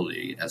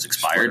eligibility has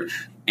expired.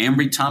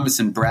 Ambry Thomas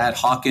and Brad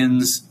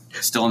Hawkins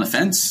still on the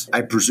fence?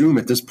 I presume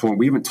at this point,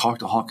 we haven't talked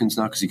to Hawkins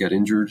now because he got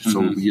injured,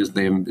 so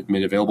they haven't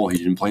made available. He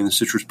didn't play in the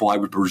Citrus Bowl. I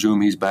would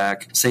presume he's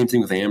back. Same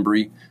thing with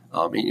Ambry.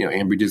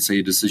 Ambry did say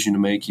a decision to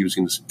make. He was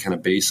going to kind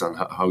of base on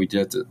how he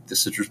did at the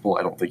Citrus Bowl.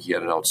 I don't think he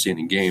had an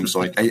outstanding game,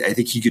 so I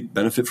think he could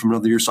benefit from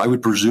another year. So I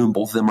would presume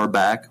both of them are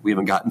back. We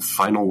haven't gotten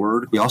final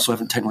word. We also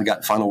haven't technically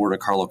gotten final word on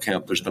Carlo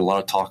Kemp. There's been a lot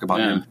of talk about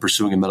him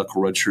pursuing a medical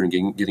redshirt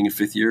and getting a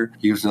fifth year.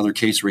 He was another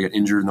case where he got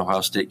injured in the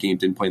Ohio State game,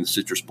 didn't play in the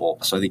Citrus Bowl.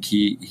 So I think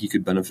he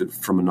could benefit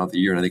from another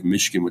year, and I think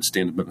Michigan would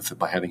stand to benefit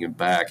by having him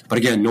back. But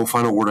again, no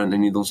final word on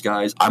any of those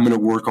guys. I'm going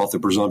to work off the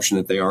presumption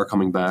that they are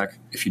coming back.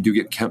 If you do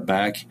get Kemp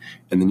back,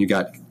 and then you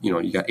got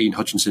Aiden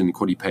Hutchinson and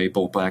Kwity Paye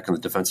both back on the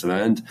defensive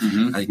end.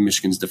 I think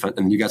Michigan's defense,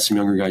 and you got some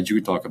younger guys you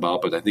could talk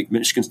about, but I think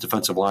Michigan's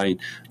defensive line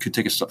could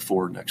take a step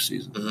forward next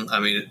season.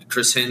 I mean,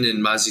 Chris Hinton and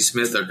Mozzie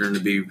Smith are going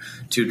to be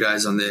two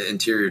guys on the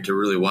interior to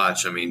really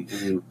watch. I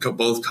mean,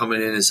 both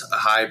coming in as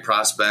high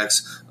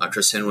prospects.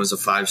 Chris Hinton was a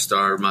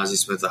 5-star, Mozzie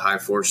Smith a high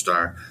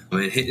 4-star. I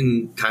mean,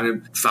 Hinton kind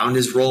of found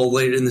his role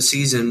late in the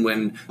season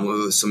when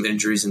with some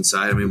injuries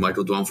inside. I mean,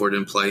 Michael Dwumfour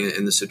didn't play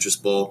in the Citrus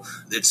Bowl.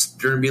 It's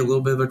going to be a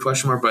little bit of a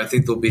question mark, but I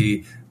think they'll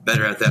be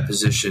better at that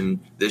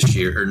position this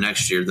year or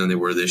next year than they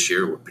were this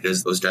year,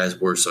 because those guys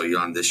were so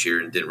young this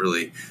year and didn't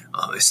really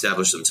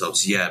establish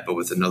themselves yet. But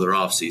with another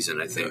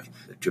offseason, I think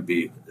it could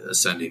be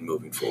ascending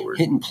moving forward.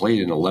 Hinton played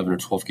in 11 or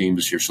 12 games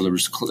this year, so there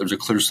was a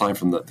clear sign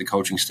from the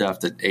coaching staff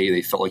that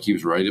they felt like he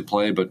was ready to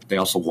play, but they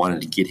also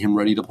wanted to get him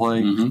ready to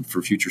play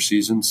for future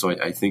seasons. So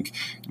I think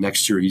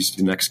next year he's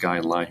the next guy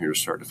in line here to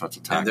start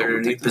defensive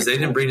tackle. Because they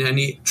didn't bring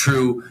any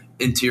true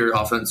interior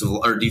offensive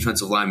or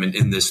defensive linemen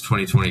in this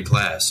 2020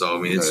 class. So,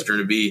 I mean, it's going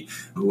to be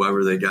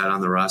whoever they got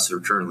on the roster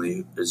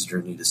currently is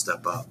going to need to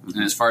step up.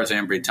 And as far as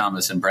Ambry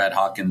Thomas and Brad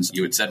Hawkins,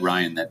 you had said,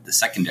 Ryan, that the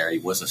secondary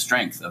was a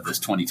strength of this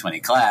 2020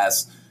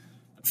 class.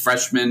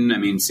 Freshmen, I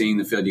mean, seeing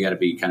the field, you got to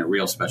be kind of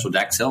real special.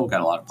 Dax Hill got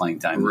a lot of playing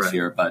time this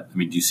year, but, I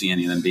mean, do you see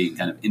any of them being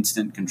kind of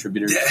instant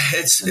contributors? Yeah,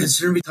 it's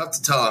going to be tough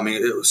to tell. I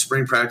mean,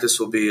 spring practice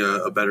will be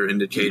a better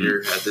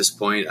indicator at this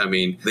point. I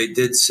mean, they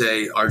did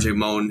say R.J.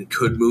 Moan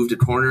could move to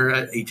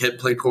corner. He could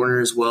play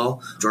corner as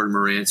well. Jordan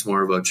Morant's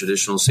more of a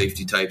traditional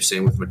safety type,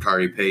 same with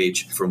Makari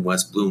Page from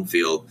West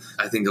Bloomfield.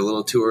 I think a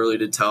little too early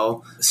to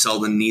tell.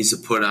 Selden needs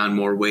to put on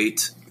more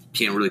weight.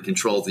 Can't really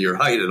control your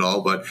height at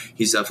all, but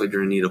he's definitely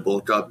going to need a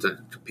bulk up to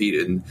compete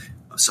in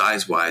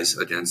size-wise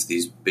against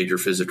these bigger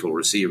physical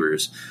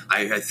receivers.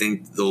 I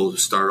think they'll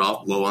start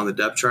off low on the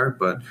depth chart,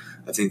 but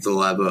I think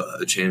they'll have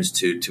a chance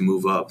to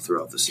move up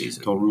throughout the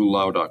season. Don't rule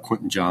out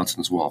Quentin Johnson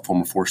as well,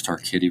 former 4-star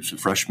kid. He was a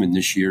freshman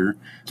this year,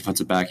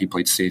 defensive back. He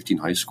played safety in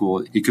high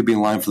school. He could be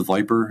in line for the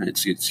Viper.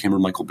 It's him or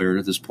Michael Barrett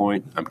at this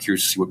point. I'm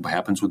curious to see what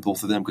happens with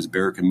both of them, because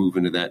Barrett can move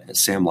into that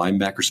Sam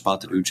linebacker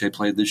spot that Uche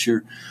played this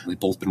year. They've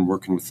both been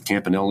working with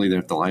Campanelli there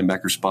at the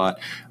linebacker spot.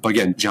 But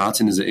again,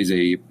 Johnson is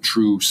a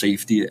true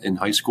safety in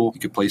high school. He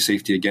could play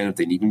safety again if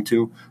they need him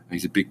to.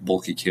 He's a big,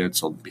 bulky kid,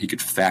 so he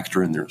could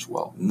factor in there as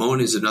well.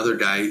 Moan is another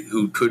guy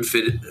who could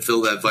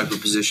fill that Viper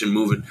position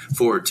moving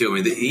forward, too.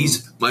 I mean,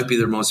 he's might be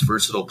their most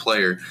versatile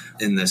player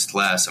in this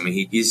class. I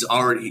mean, he's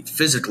already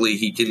physically,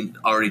 he can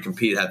already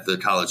compete at the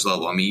college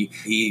level. I mean,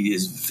 he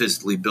is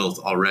physically built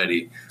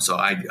already. So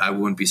I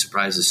wouldn't be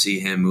surprised to see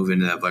him move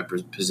into that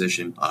Viper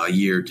position a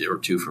year or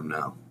two from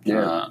now.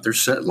 Yeah, they're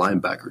set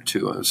linebacker,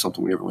 too. It's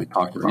something we haven't really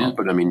talked about. Yeah.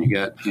 But, I mean, you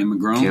got Cam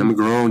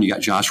McGrone. You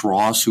got Josh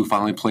Ross, who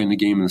finally played in the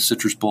game in the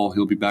Citrus Bowl.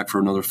 He'll be back for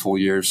another full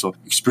year. So,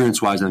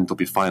 experience-wise, I think they'll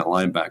be fine at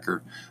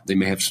linebacker. They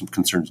may have some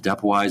concerns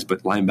depth-wise,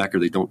 but linebacker,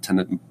 they don't tend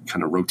to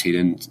kind of rotate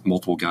in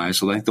multiple guys.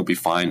 So, I think they'll be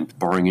fine,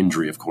 barring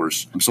injury, of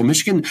course. So,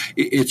 Michigan,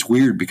 it's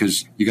weird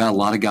because you got a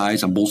lot of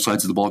guys on both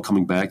sides of the ball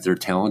coming back that are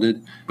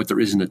talented, but there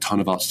isn't a ton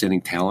of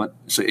outstanding talent.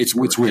 So, it's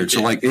weird.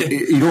 So, like,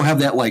 you don't have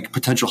that, like,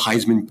 potential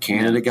Heisman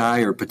candidate guy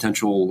or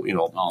potential,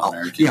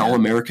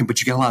 All-American, but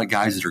you got a lot of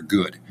guys that are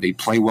good. They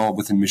play well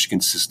within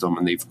Michigan's system,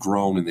 and they've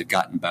grown and they've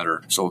gotten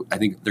better. So I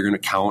think they're going to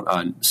count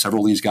on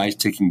several of these guys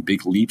taking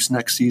big leaps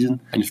next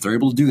season. And if they're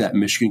able to do that,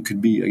 Michigan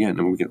could be, again,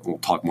 and we'll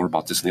talk more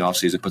about this in the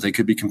offseason, but they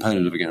could be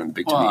competitive again in the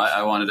Big Ten. Well,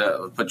 I wanted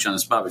to put you on the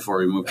spot before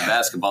we move to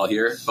basketball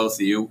here. Both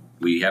of you,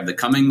 we have the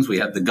comings, we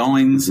have the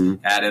goings.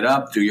 Add it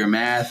up, do your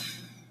math.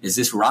 Is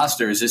this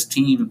roster, is this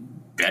team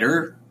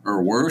better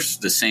or worse,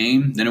 the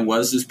same than it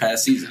was this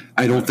past season?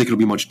 I don't think it'll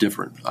be much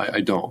different.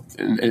 I don't.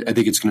 And I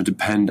think it's going to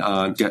depend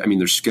on,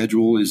 their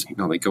schedule is,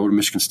 they go to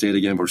Michigan State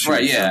again.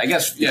 Right, I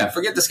guess,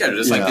 forget the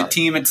schedule. It's like the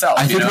team itself.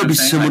 I think it'll be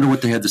similar to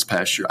what they had this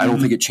past year. I don't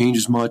think it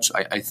changes much.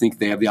 I think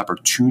they have the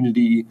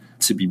opportunity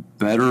to be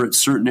better at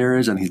certain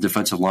areas. I think the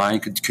defensive line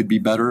could be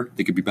better.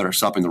 They could be better at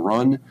stopping the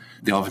run.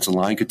 The offensive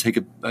line could take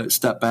a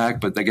step back,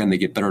 but again, they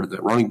get better at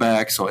the running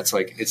back. So it's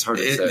hard to say.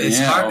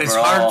 It's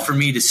hard for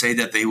me to say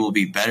that they will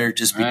be better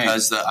just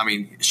because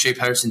Shea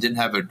Patterson didn't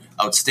have an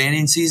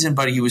outstanding season,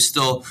 but he was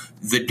still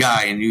the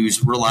guy, and he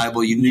was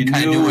reliable. You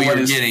kind of knew what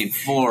you were getting.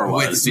 Floor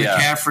was, with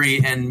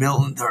McCaffrey and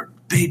Milton.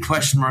 big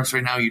question marks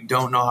right now. You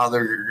don't know how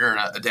they're going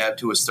to adapt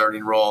to a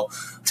starting role.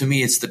 To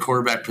me, it's the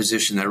quarterback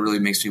position that really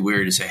makes me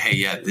weary to say, hey,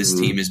 yeah, this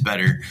team is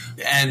better.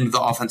 And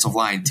the offensive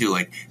line, too.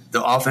 Like,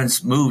 the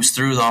offense moves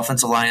through the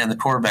offensive line and the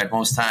quarterback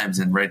most times.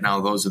 And right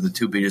now, those are the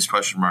two biggest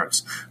question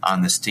marks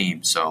on this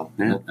team. So,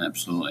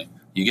 Absolutely.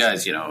 You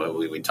guys, we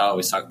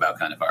always talk about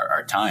kind of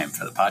our time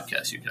for the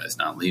podcast. You guys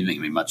not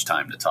leaving me much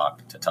time to talk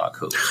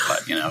hoops,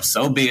 but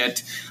so be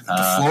it.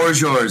 The floor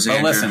is yours,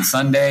 Andrew. Well, listen,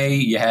 Sunday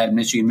you had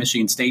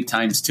Michigan State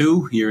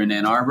 ×2 here in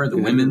Ann Arbor. The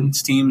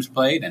women's teams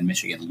played, and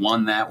Michigan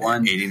won that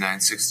one,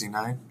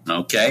 89-69.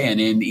 Okay, and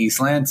in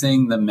East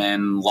Lansing, the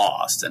men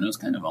lost, and it was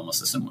kind of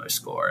almost a similar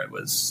score. It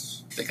was.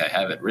 I think I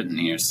have it written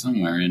here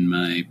somewhere in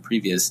my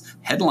previous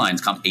headlines.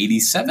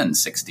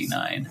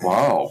 87-69.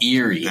 Wow.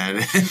 Eerie.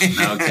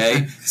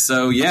 Okay.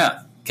 So,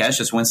 yeah,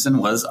 Cassius Winston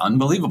was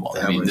unbelievable.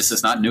 This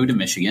is not new to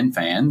Michigan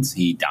fans.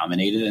 He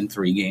dominated in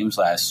 3 games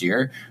last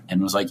year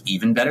and was,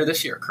 even better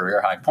this year.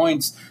 Career high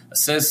points,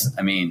 assists.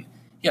 He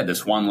had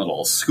this one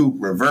little scoop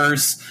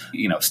reverse,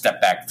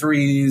 step back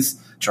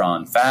threes,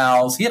 drawn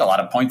fouls. He had a lot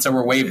of points that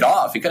were waved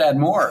off. He could have had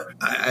more.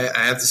 I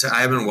have to say,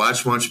 I haven't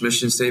watched much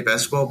Michigan State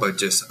basketball,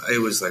 but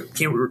it was I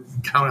can't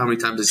count how many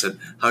times I said,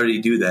 how did he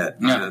do that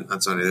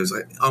on Sunday? It was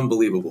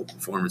unbelievable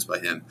performance by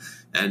him.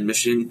 And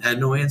Michigan had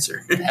no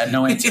answer.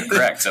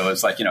 Correct. So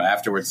it's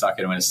afterwards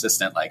talking to an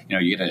assistant,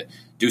 you got to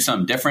do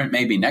something different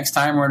maybe next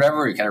time or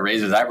whatever. He kind of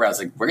raised his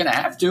eyebrows we're going to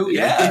have to?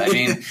 Yeah.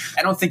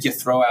 I don't think you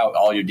throw out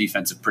all your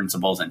defensive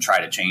principles and try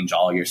to change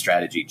all your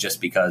strategy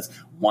just because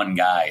one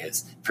guy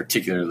is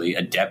particularly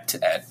adept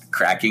at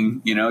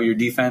cracking, your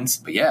defense.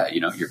 But yeah,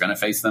 you're going to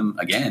face them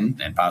again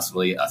and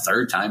possibly a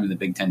third time in the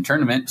Big Ten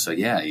tournament. So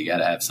yeah, you got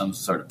to have some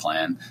sort of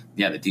plan.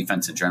 Yeah, the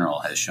defense in general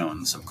has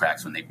shown some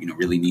cracks when they,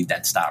 really need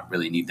that stop,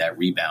 really need that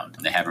rebound.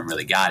 And they haven't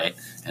really got it.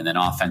 And then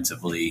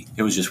offensively,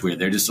 it was just weird.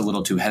 They're just a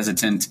little too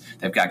hesitant.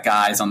 They've got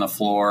guys on the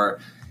floor.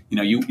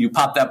 You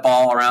pop that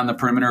ball around the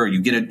perimeter, or you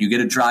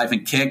get a drive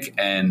and kick,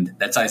 and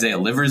that's Isaiah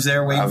Livers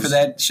there waiting for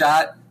that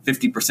shot.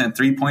 50%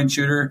 3-point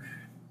shooter.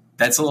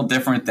 That's a little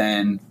different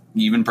than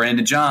even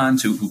Brandon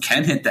Johns, who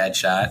can hit that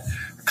shot.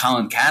 Or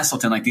Colin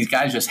Castleton, these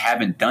guys just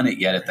haven't done it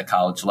yet at the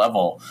college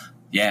level.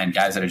 Yeah, and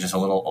guys that are just a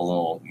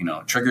little,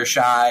 trigger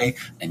shy,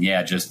 and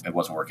just it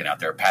wasn't working out.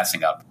 They were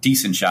passing up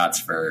decent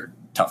shots for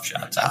tough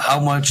shots. How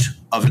much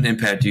of an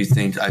impact do you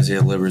think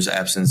Isaiah Livers'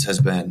 absence has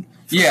been?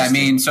 Yeah,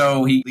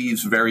 so he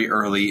leaves very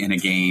early in a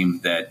game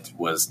that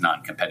was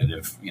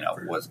non-competitive.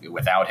 Was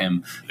without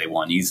him, they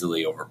won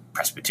easily over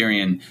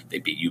Presbyterian. They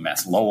beat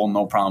UMass Lowell,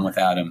 no problem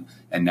without him.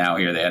 And now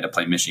here they had to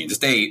play Michigan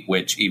State,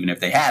 which even if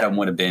they had him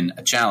would have been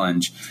a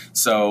challenge.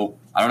 So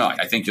I don't know.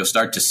 I think you'll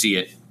start to see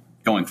it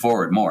going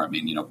forward more.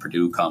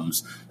 Purdue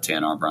comes to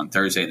Ann Arbor on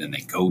Thursday, then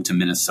they go to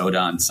Minnesota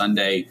on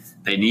Sunday.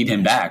 They need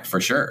him back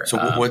for sure. So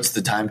what's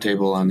the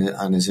timetable on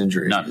his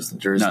injury? None.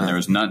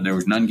 There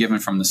was none given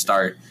from the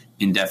start.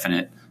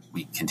 Indefinite.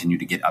 We continue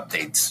to get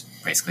updates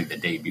basically the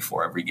day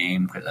before every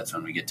game because that's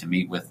when we get to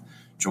meet with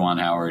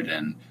Juwan Howard,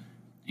 and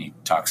he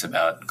talks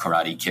about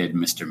Karate Kid,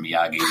 Mr.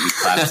 Miyagi. He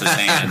claps his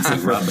hands, he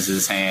rubs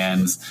his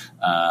hands.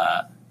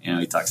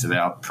 He talks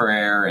about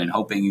prayer and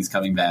hoping he's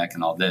coming back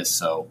and all this.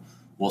 So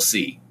we'll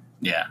see.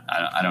 Yeah,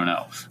 I don't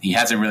know. He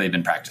hasn't really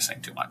been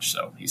practicing too much,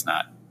 so he's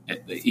not.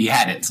 He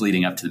had it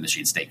leading up to the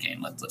Michigan State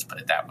game. Let's put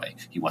it that way.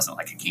 He wasn't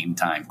a game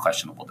time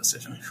questionable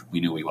decision.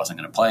 We knew he wasn't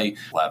going to play.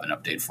 We'll have an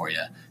update for you,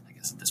 I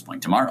guess, at this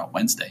point tomorrow,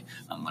 Wednesday,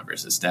 on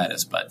Livers'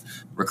 status. But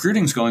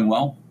recruiting's going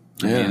well.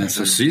 Yeah,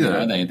 so see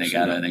that. They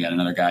got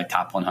another guy,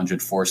 top 100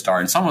 4-star.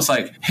 And it's almost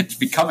it's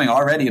becoming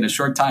already in a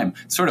short time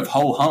sort of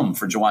ho-hum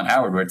for Juwan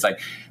Howard, where it's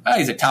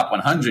he's a top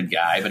 100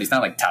 guy, but he's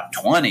not top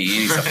 20. And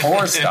he's a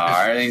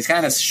 4-star, and he's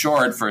kind of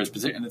short for his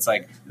position. It's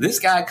this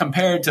guy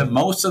compared to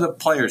most of the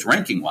players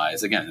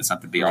ranking-wise, again, it's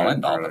not the be-all,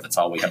 end-all, but that's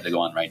all we have to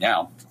go on right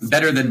now,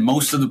 better than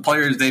most of the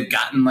players they've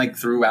gotten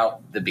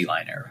throughout the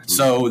Beeline era. Mm-hmm.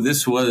 So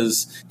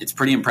it's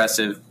pretty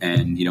impressive,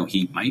 and,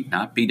 he might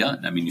not be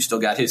done. You still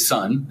got his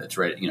son that's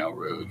ready,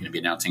 going to be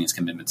announcing his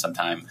commitment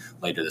sometime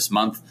later this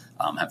month.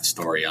 Have a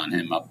story on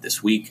him up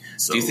this week.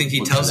 So do you think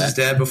he tells his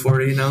dad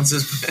before he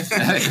announces?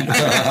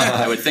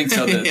 I would think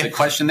so. The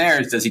question there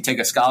is, does he take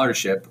a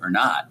scholarship or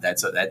not?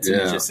 That's an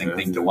interesting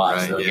thing to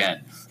watch. So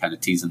again, kind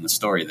of teasing the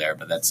story there,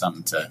 but that's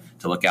something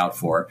to look out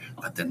for.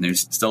 But then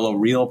there's still a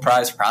real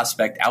prize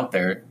prospect out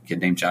there, a kid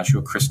named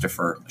Joshua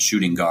Christopher, a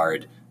shooting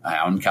guard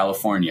out in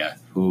California,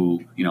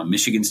 who,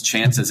 Michigan's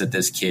chances at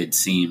this kid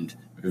seemed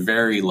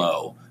very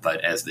low.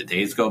 But as the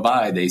days go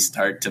by, they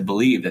start to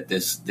believe that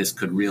this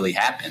could really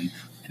happen.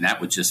 And that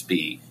would just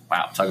be,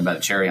 wow, talk about a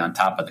cherry on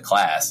top of the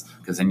class,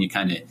 because then you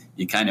kind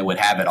of would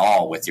have it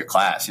all with your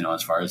class,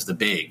 as far as the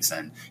bigs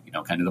and,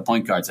 kind of the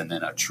point guards, and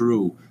then a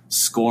true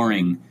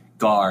scoring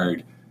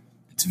guard.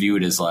 It's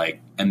viewed as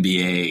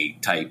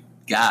NBA type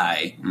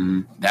guy,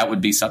 that would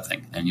be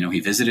something. And, he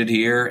visited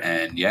here,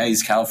 and,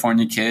 he's a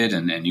California kid,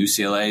 and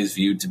UCLA is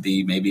viewed to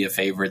be maybe a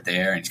favorite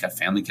there, and he's got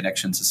family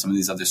connections to some of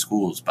these other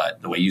schools.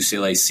 But the way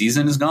UCLA's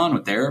season has gone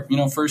with their,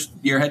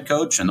 first-year head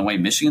coach, and the way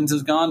Michigan's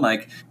has gone,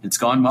 it's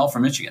gone well for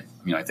Michigan.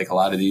 I think a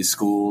lot of these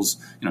schools,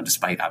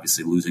 despite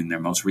obviously losing their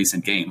most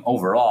recent game,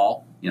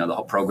 overall, the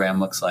whole program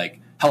looks like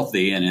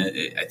healthy, and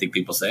I think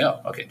people say, "Oh,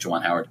 okay,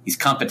 Juwan Howard, he's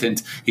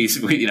competent. He's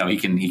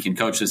he can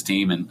coach this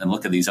team, and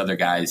look at these other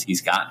guys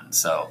he's gotten."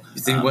 So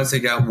you think once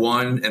they got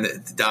one, and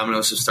the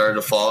dominoes have started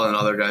to fall, and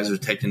other guys are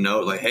taking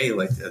note,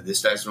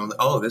 this guy's doing,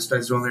 this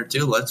guy's doing there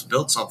too. Let's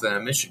build something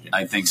at Michigan.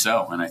 I think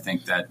so, and I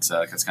think that's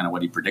kind of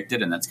what he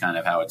predicted, and that's kind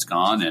of how it's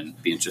gone. And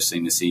it'd be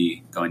interesting to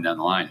see going down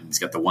the line. He's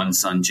got the one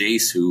son,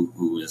 Jace,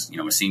 who is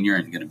a senior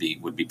and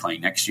would be playing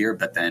next year,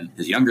 but then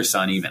his younger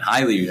son, even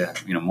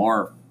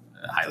more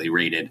highly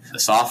rated, the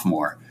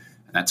sophomore,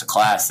 and that's a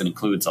class that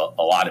includes a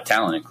lot of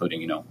talent,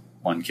 including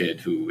one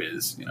kid who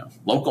is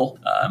local,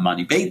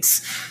 Monty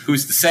Bates.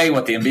 Who's to say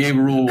what the NBA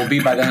rule will be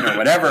by then or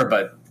whatever?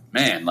 But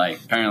man,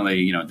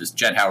 apparently this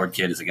Jet Howard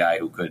kid is a guy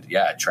who could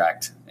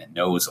attract and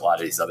knows a lot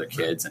of these other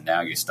kids, and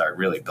now you start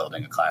really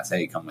building a class.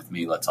 Hey, come with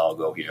me. Let's all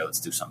go here. Let's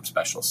do something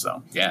special.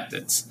 So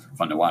it's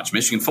fun to watch.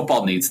 Michigan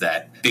football needs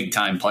that big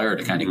time player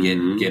to kind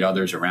of get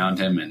others around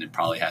him, and it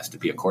probably has to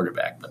be a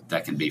quarterback, but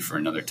that can be for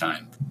another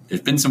time.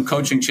 There's been some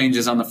coaching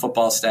changes on the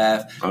football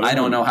staff. I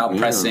don't know how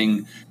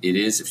pressing it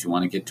is. If you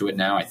want to get to it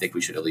now, I think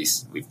we should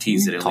we've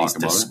teased it, at least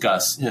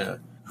discuss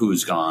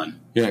who's gone.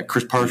 Yeah,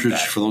 Chris Partridge,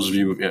 for those of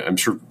you, I'm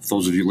sure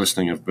those of you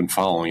listening have been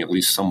following at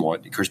least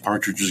somewhat. Chris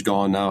Partridge is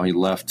gone now. He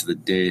left the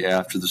day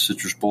after the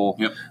Citrus Bowl.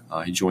 Yep.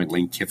 He joined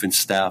Lane Kiffin's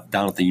staff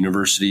down at the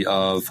University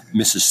of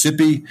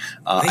Mississippi.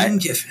 Lane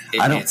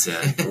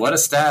Kiffin. What a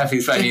staff.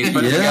 He's put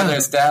together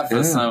a staff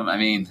with some,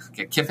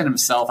 Kiffin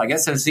himself, I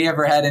guess, has he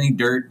ever had any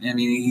dirt?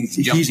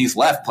 He's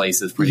left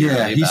places pretty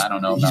early, but I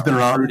don't know. He's been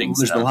around.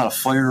 There's been a lot of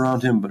fire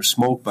around him, but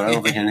smoke, but I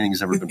don't think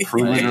anything's ever been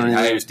proven or anything.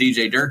 There's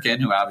DJ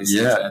Durkin, who obviously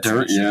has had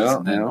some issues,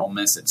 and then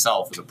Ole Miss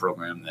itself is a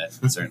program that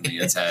certainly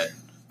has had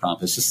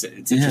problems.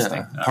 It's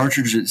interesting.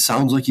 Partridge, it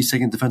sounds like he's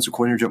taking a defensive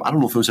coordinator job. I don't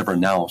know if it was ever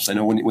announced. I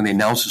know when they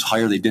announced his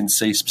hire, they didn't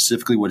say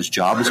specifically what his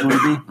job was going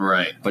to be.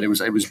 Right. But it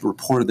was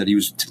reported that he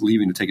was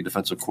leaving to take a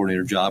defensive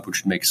coordinator job,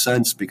 which would make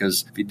sense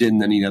because if he didn't,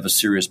 then he'd have a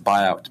serious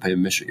buyout to pay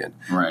him Michigan.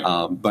 Right.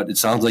 But it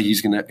sounds like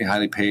he's going to be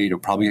highly paid. He'll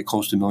probably get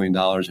close to $1 million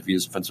if he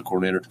is defensive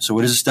coordinator. So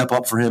it is a step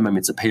up for him.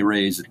 It's a pay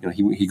raise.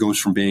 He goes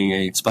from being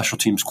a special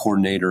teams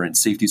coordinator and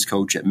safeties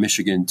coach at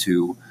Michigan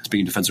to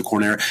being defensive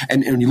coordinator.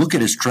 And when you look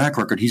at his track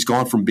record, he's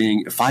gone from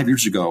being 5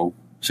 years ago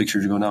 6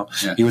 years ago now.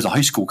 Yeah. He was a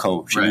high school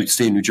coach in the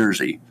state of New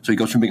Jersey. So he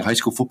goes from being a high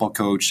school football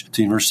coach to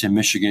the University of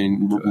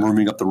Michigan,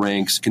 moving up the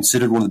ranks,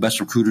 considered one of the best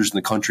recruiters in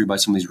the country by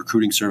some of these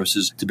recruiting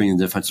services, to being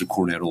the defensive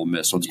coordinator at Ole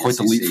Miss. So it's quite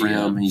the leap for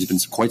him. He's been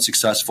quite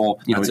successful.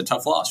 That's a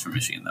tough loss for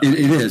Michigan, though. It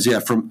is, yeah.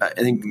 From I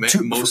think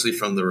mostly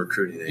from the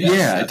recruiting.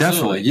 Yeah,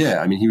 definitely.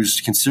 Yeah, he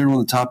was considered one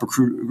of the top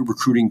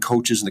recruiting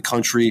coaches in the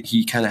country.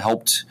 He kind of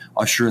helped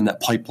usher in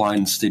that pipeline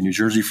in the state of New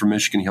Jersey for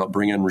Michigan. He helped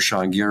bring in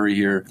Rashawn Gary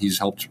here. He's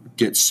helped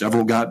get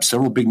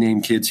several big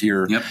name kids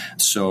here. Yep.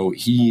 So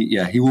he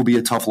will be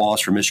a tough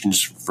loss for Michigan,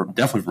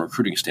 definitely from a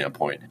recruiting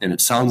standpoint. And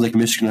it sounds like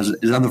Michigan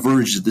is on the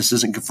verge. This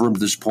isn't confirmed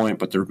at this point,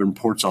 but there have been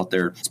reports out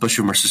there,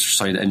 especially from our sister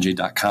site at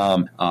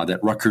NJ.com, that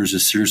Rutgers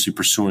is seriously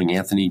pursuing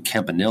Anthony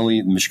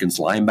Campanelli, Michigan's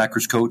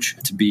linebackers coach,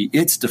 to be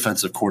its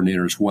defensive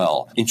coordinator as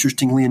well.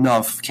 Interestingly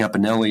enough,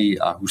 Campanelli,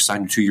 who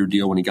signed a 2-year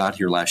deal when he got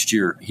here last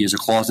year, he has a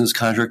clause in his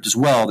contract as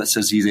well that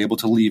says he's able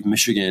to leave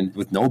Michigan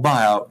with no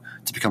buyout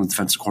to become the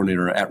defensive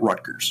coordinator at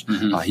Rutgers.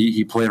 Mm-hmm.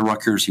 He played at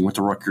Rutgers. He went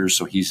to Rutgers,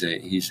 so he's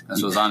that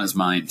was on his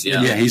mind.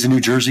 Yeah, he's a New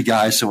Jersey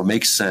guy, so it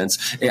makes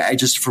sense. I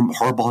just, from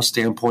Harbaugh's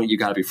standpoint, you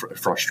got to be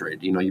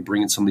frustrated. You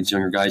bring in some of these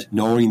younger guys,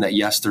 knowing that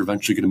yes, they're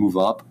eventually going to move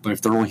up, but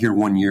if they're only here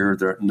 1 year,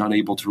 they're not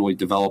able to really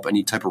develop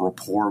any type of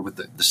rapport with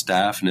the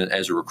staff and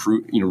as a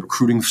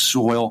recruiting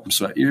soil.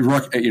 So if you're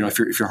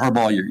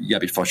Harbaugh, you got to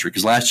be frustrated,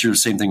 because last year the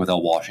same thing with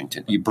Al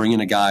Washington. You bring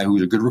in a guy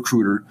who's a good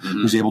recruiter,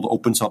 mm-hmm. who's able to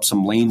open up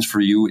some lanes for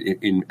you.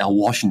 In Al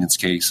Washington's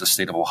case, the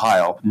state of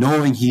Ohio,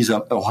 knowing he's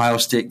an Ohio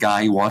State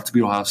guy, he wants to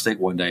be Ohio State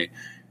one day,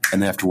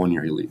 and then after 1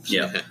 year he leaves.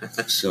 Yeah.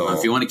 So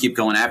if you want to keep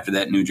going after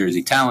that New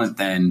Jersey talent,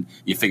 then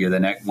you figure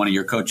the one of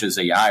your coaches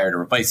that you hire to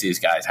replace these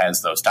guys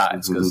has those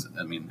ties. Because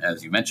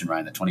as you mentioned,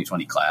 Ryan, the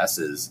 2020 class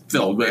is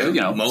filled with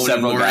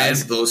several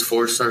guys. Those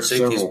 4-star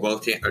safeties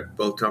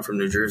both come from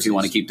New Jersey. If you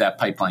want to keep that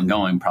pipeline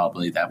going,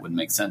 probably that would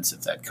make sense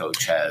if that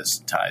coach has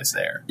ties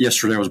there.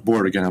 Yesterday I was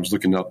bored again. I was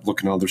looking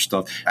at other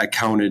stuff. I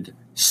counted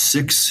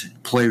 6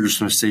 players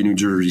from the state of New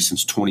Jersey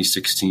since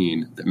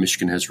 2016 that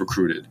Michigan has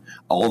recruited.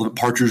 All the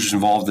Partridge is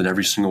involved in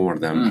every single one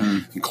of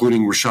them,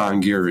 including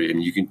Rashawn Gary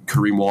and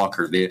Kareem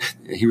Walker.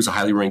 He was a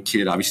highly ranked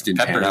kid. Obviously,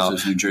 didn't pan out.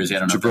 Is New Jersey. I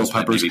don't know Jabril if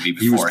Peppers maybe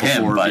before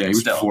him, but he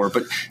was before.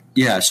 But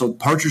yeah, so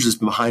Partridge is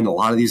behind a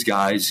lot of these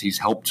guys. He's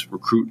helped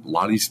recruit a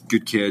lot of these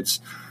good kids.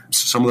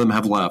 Some of them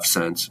have left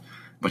since.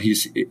 But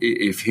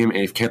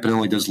if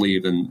Campanelli does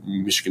leave, then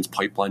Michigan's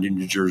pipeline to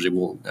New Jersey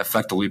will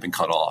effectively have been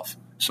cut off.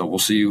 So we'll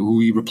see who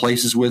he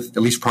replaces with.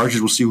 At least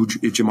Partridge, we'll see who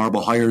Jim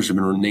Harbaugh hires.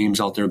 There have been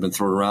names out there have been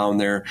thrown around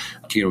there.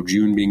 Cato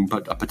June being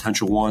a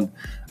potential one.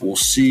 We'll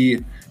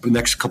see. The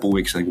next couple of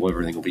weeks, I think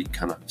everything will be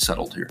kind of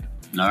settled here.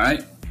 All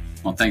right.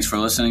 Well, thanks for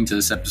listening to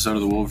this episode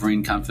of the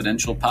Wolverine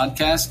Confidential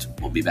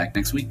podcast. We'll be back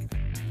next week.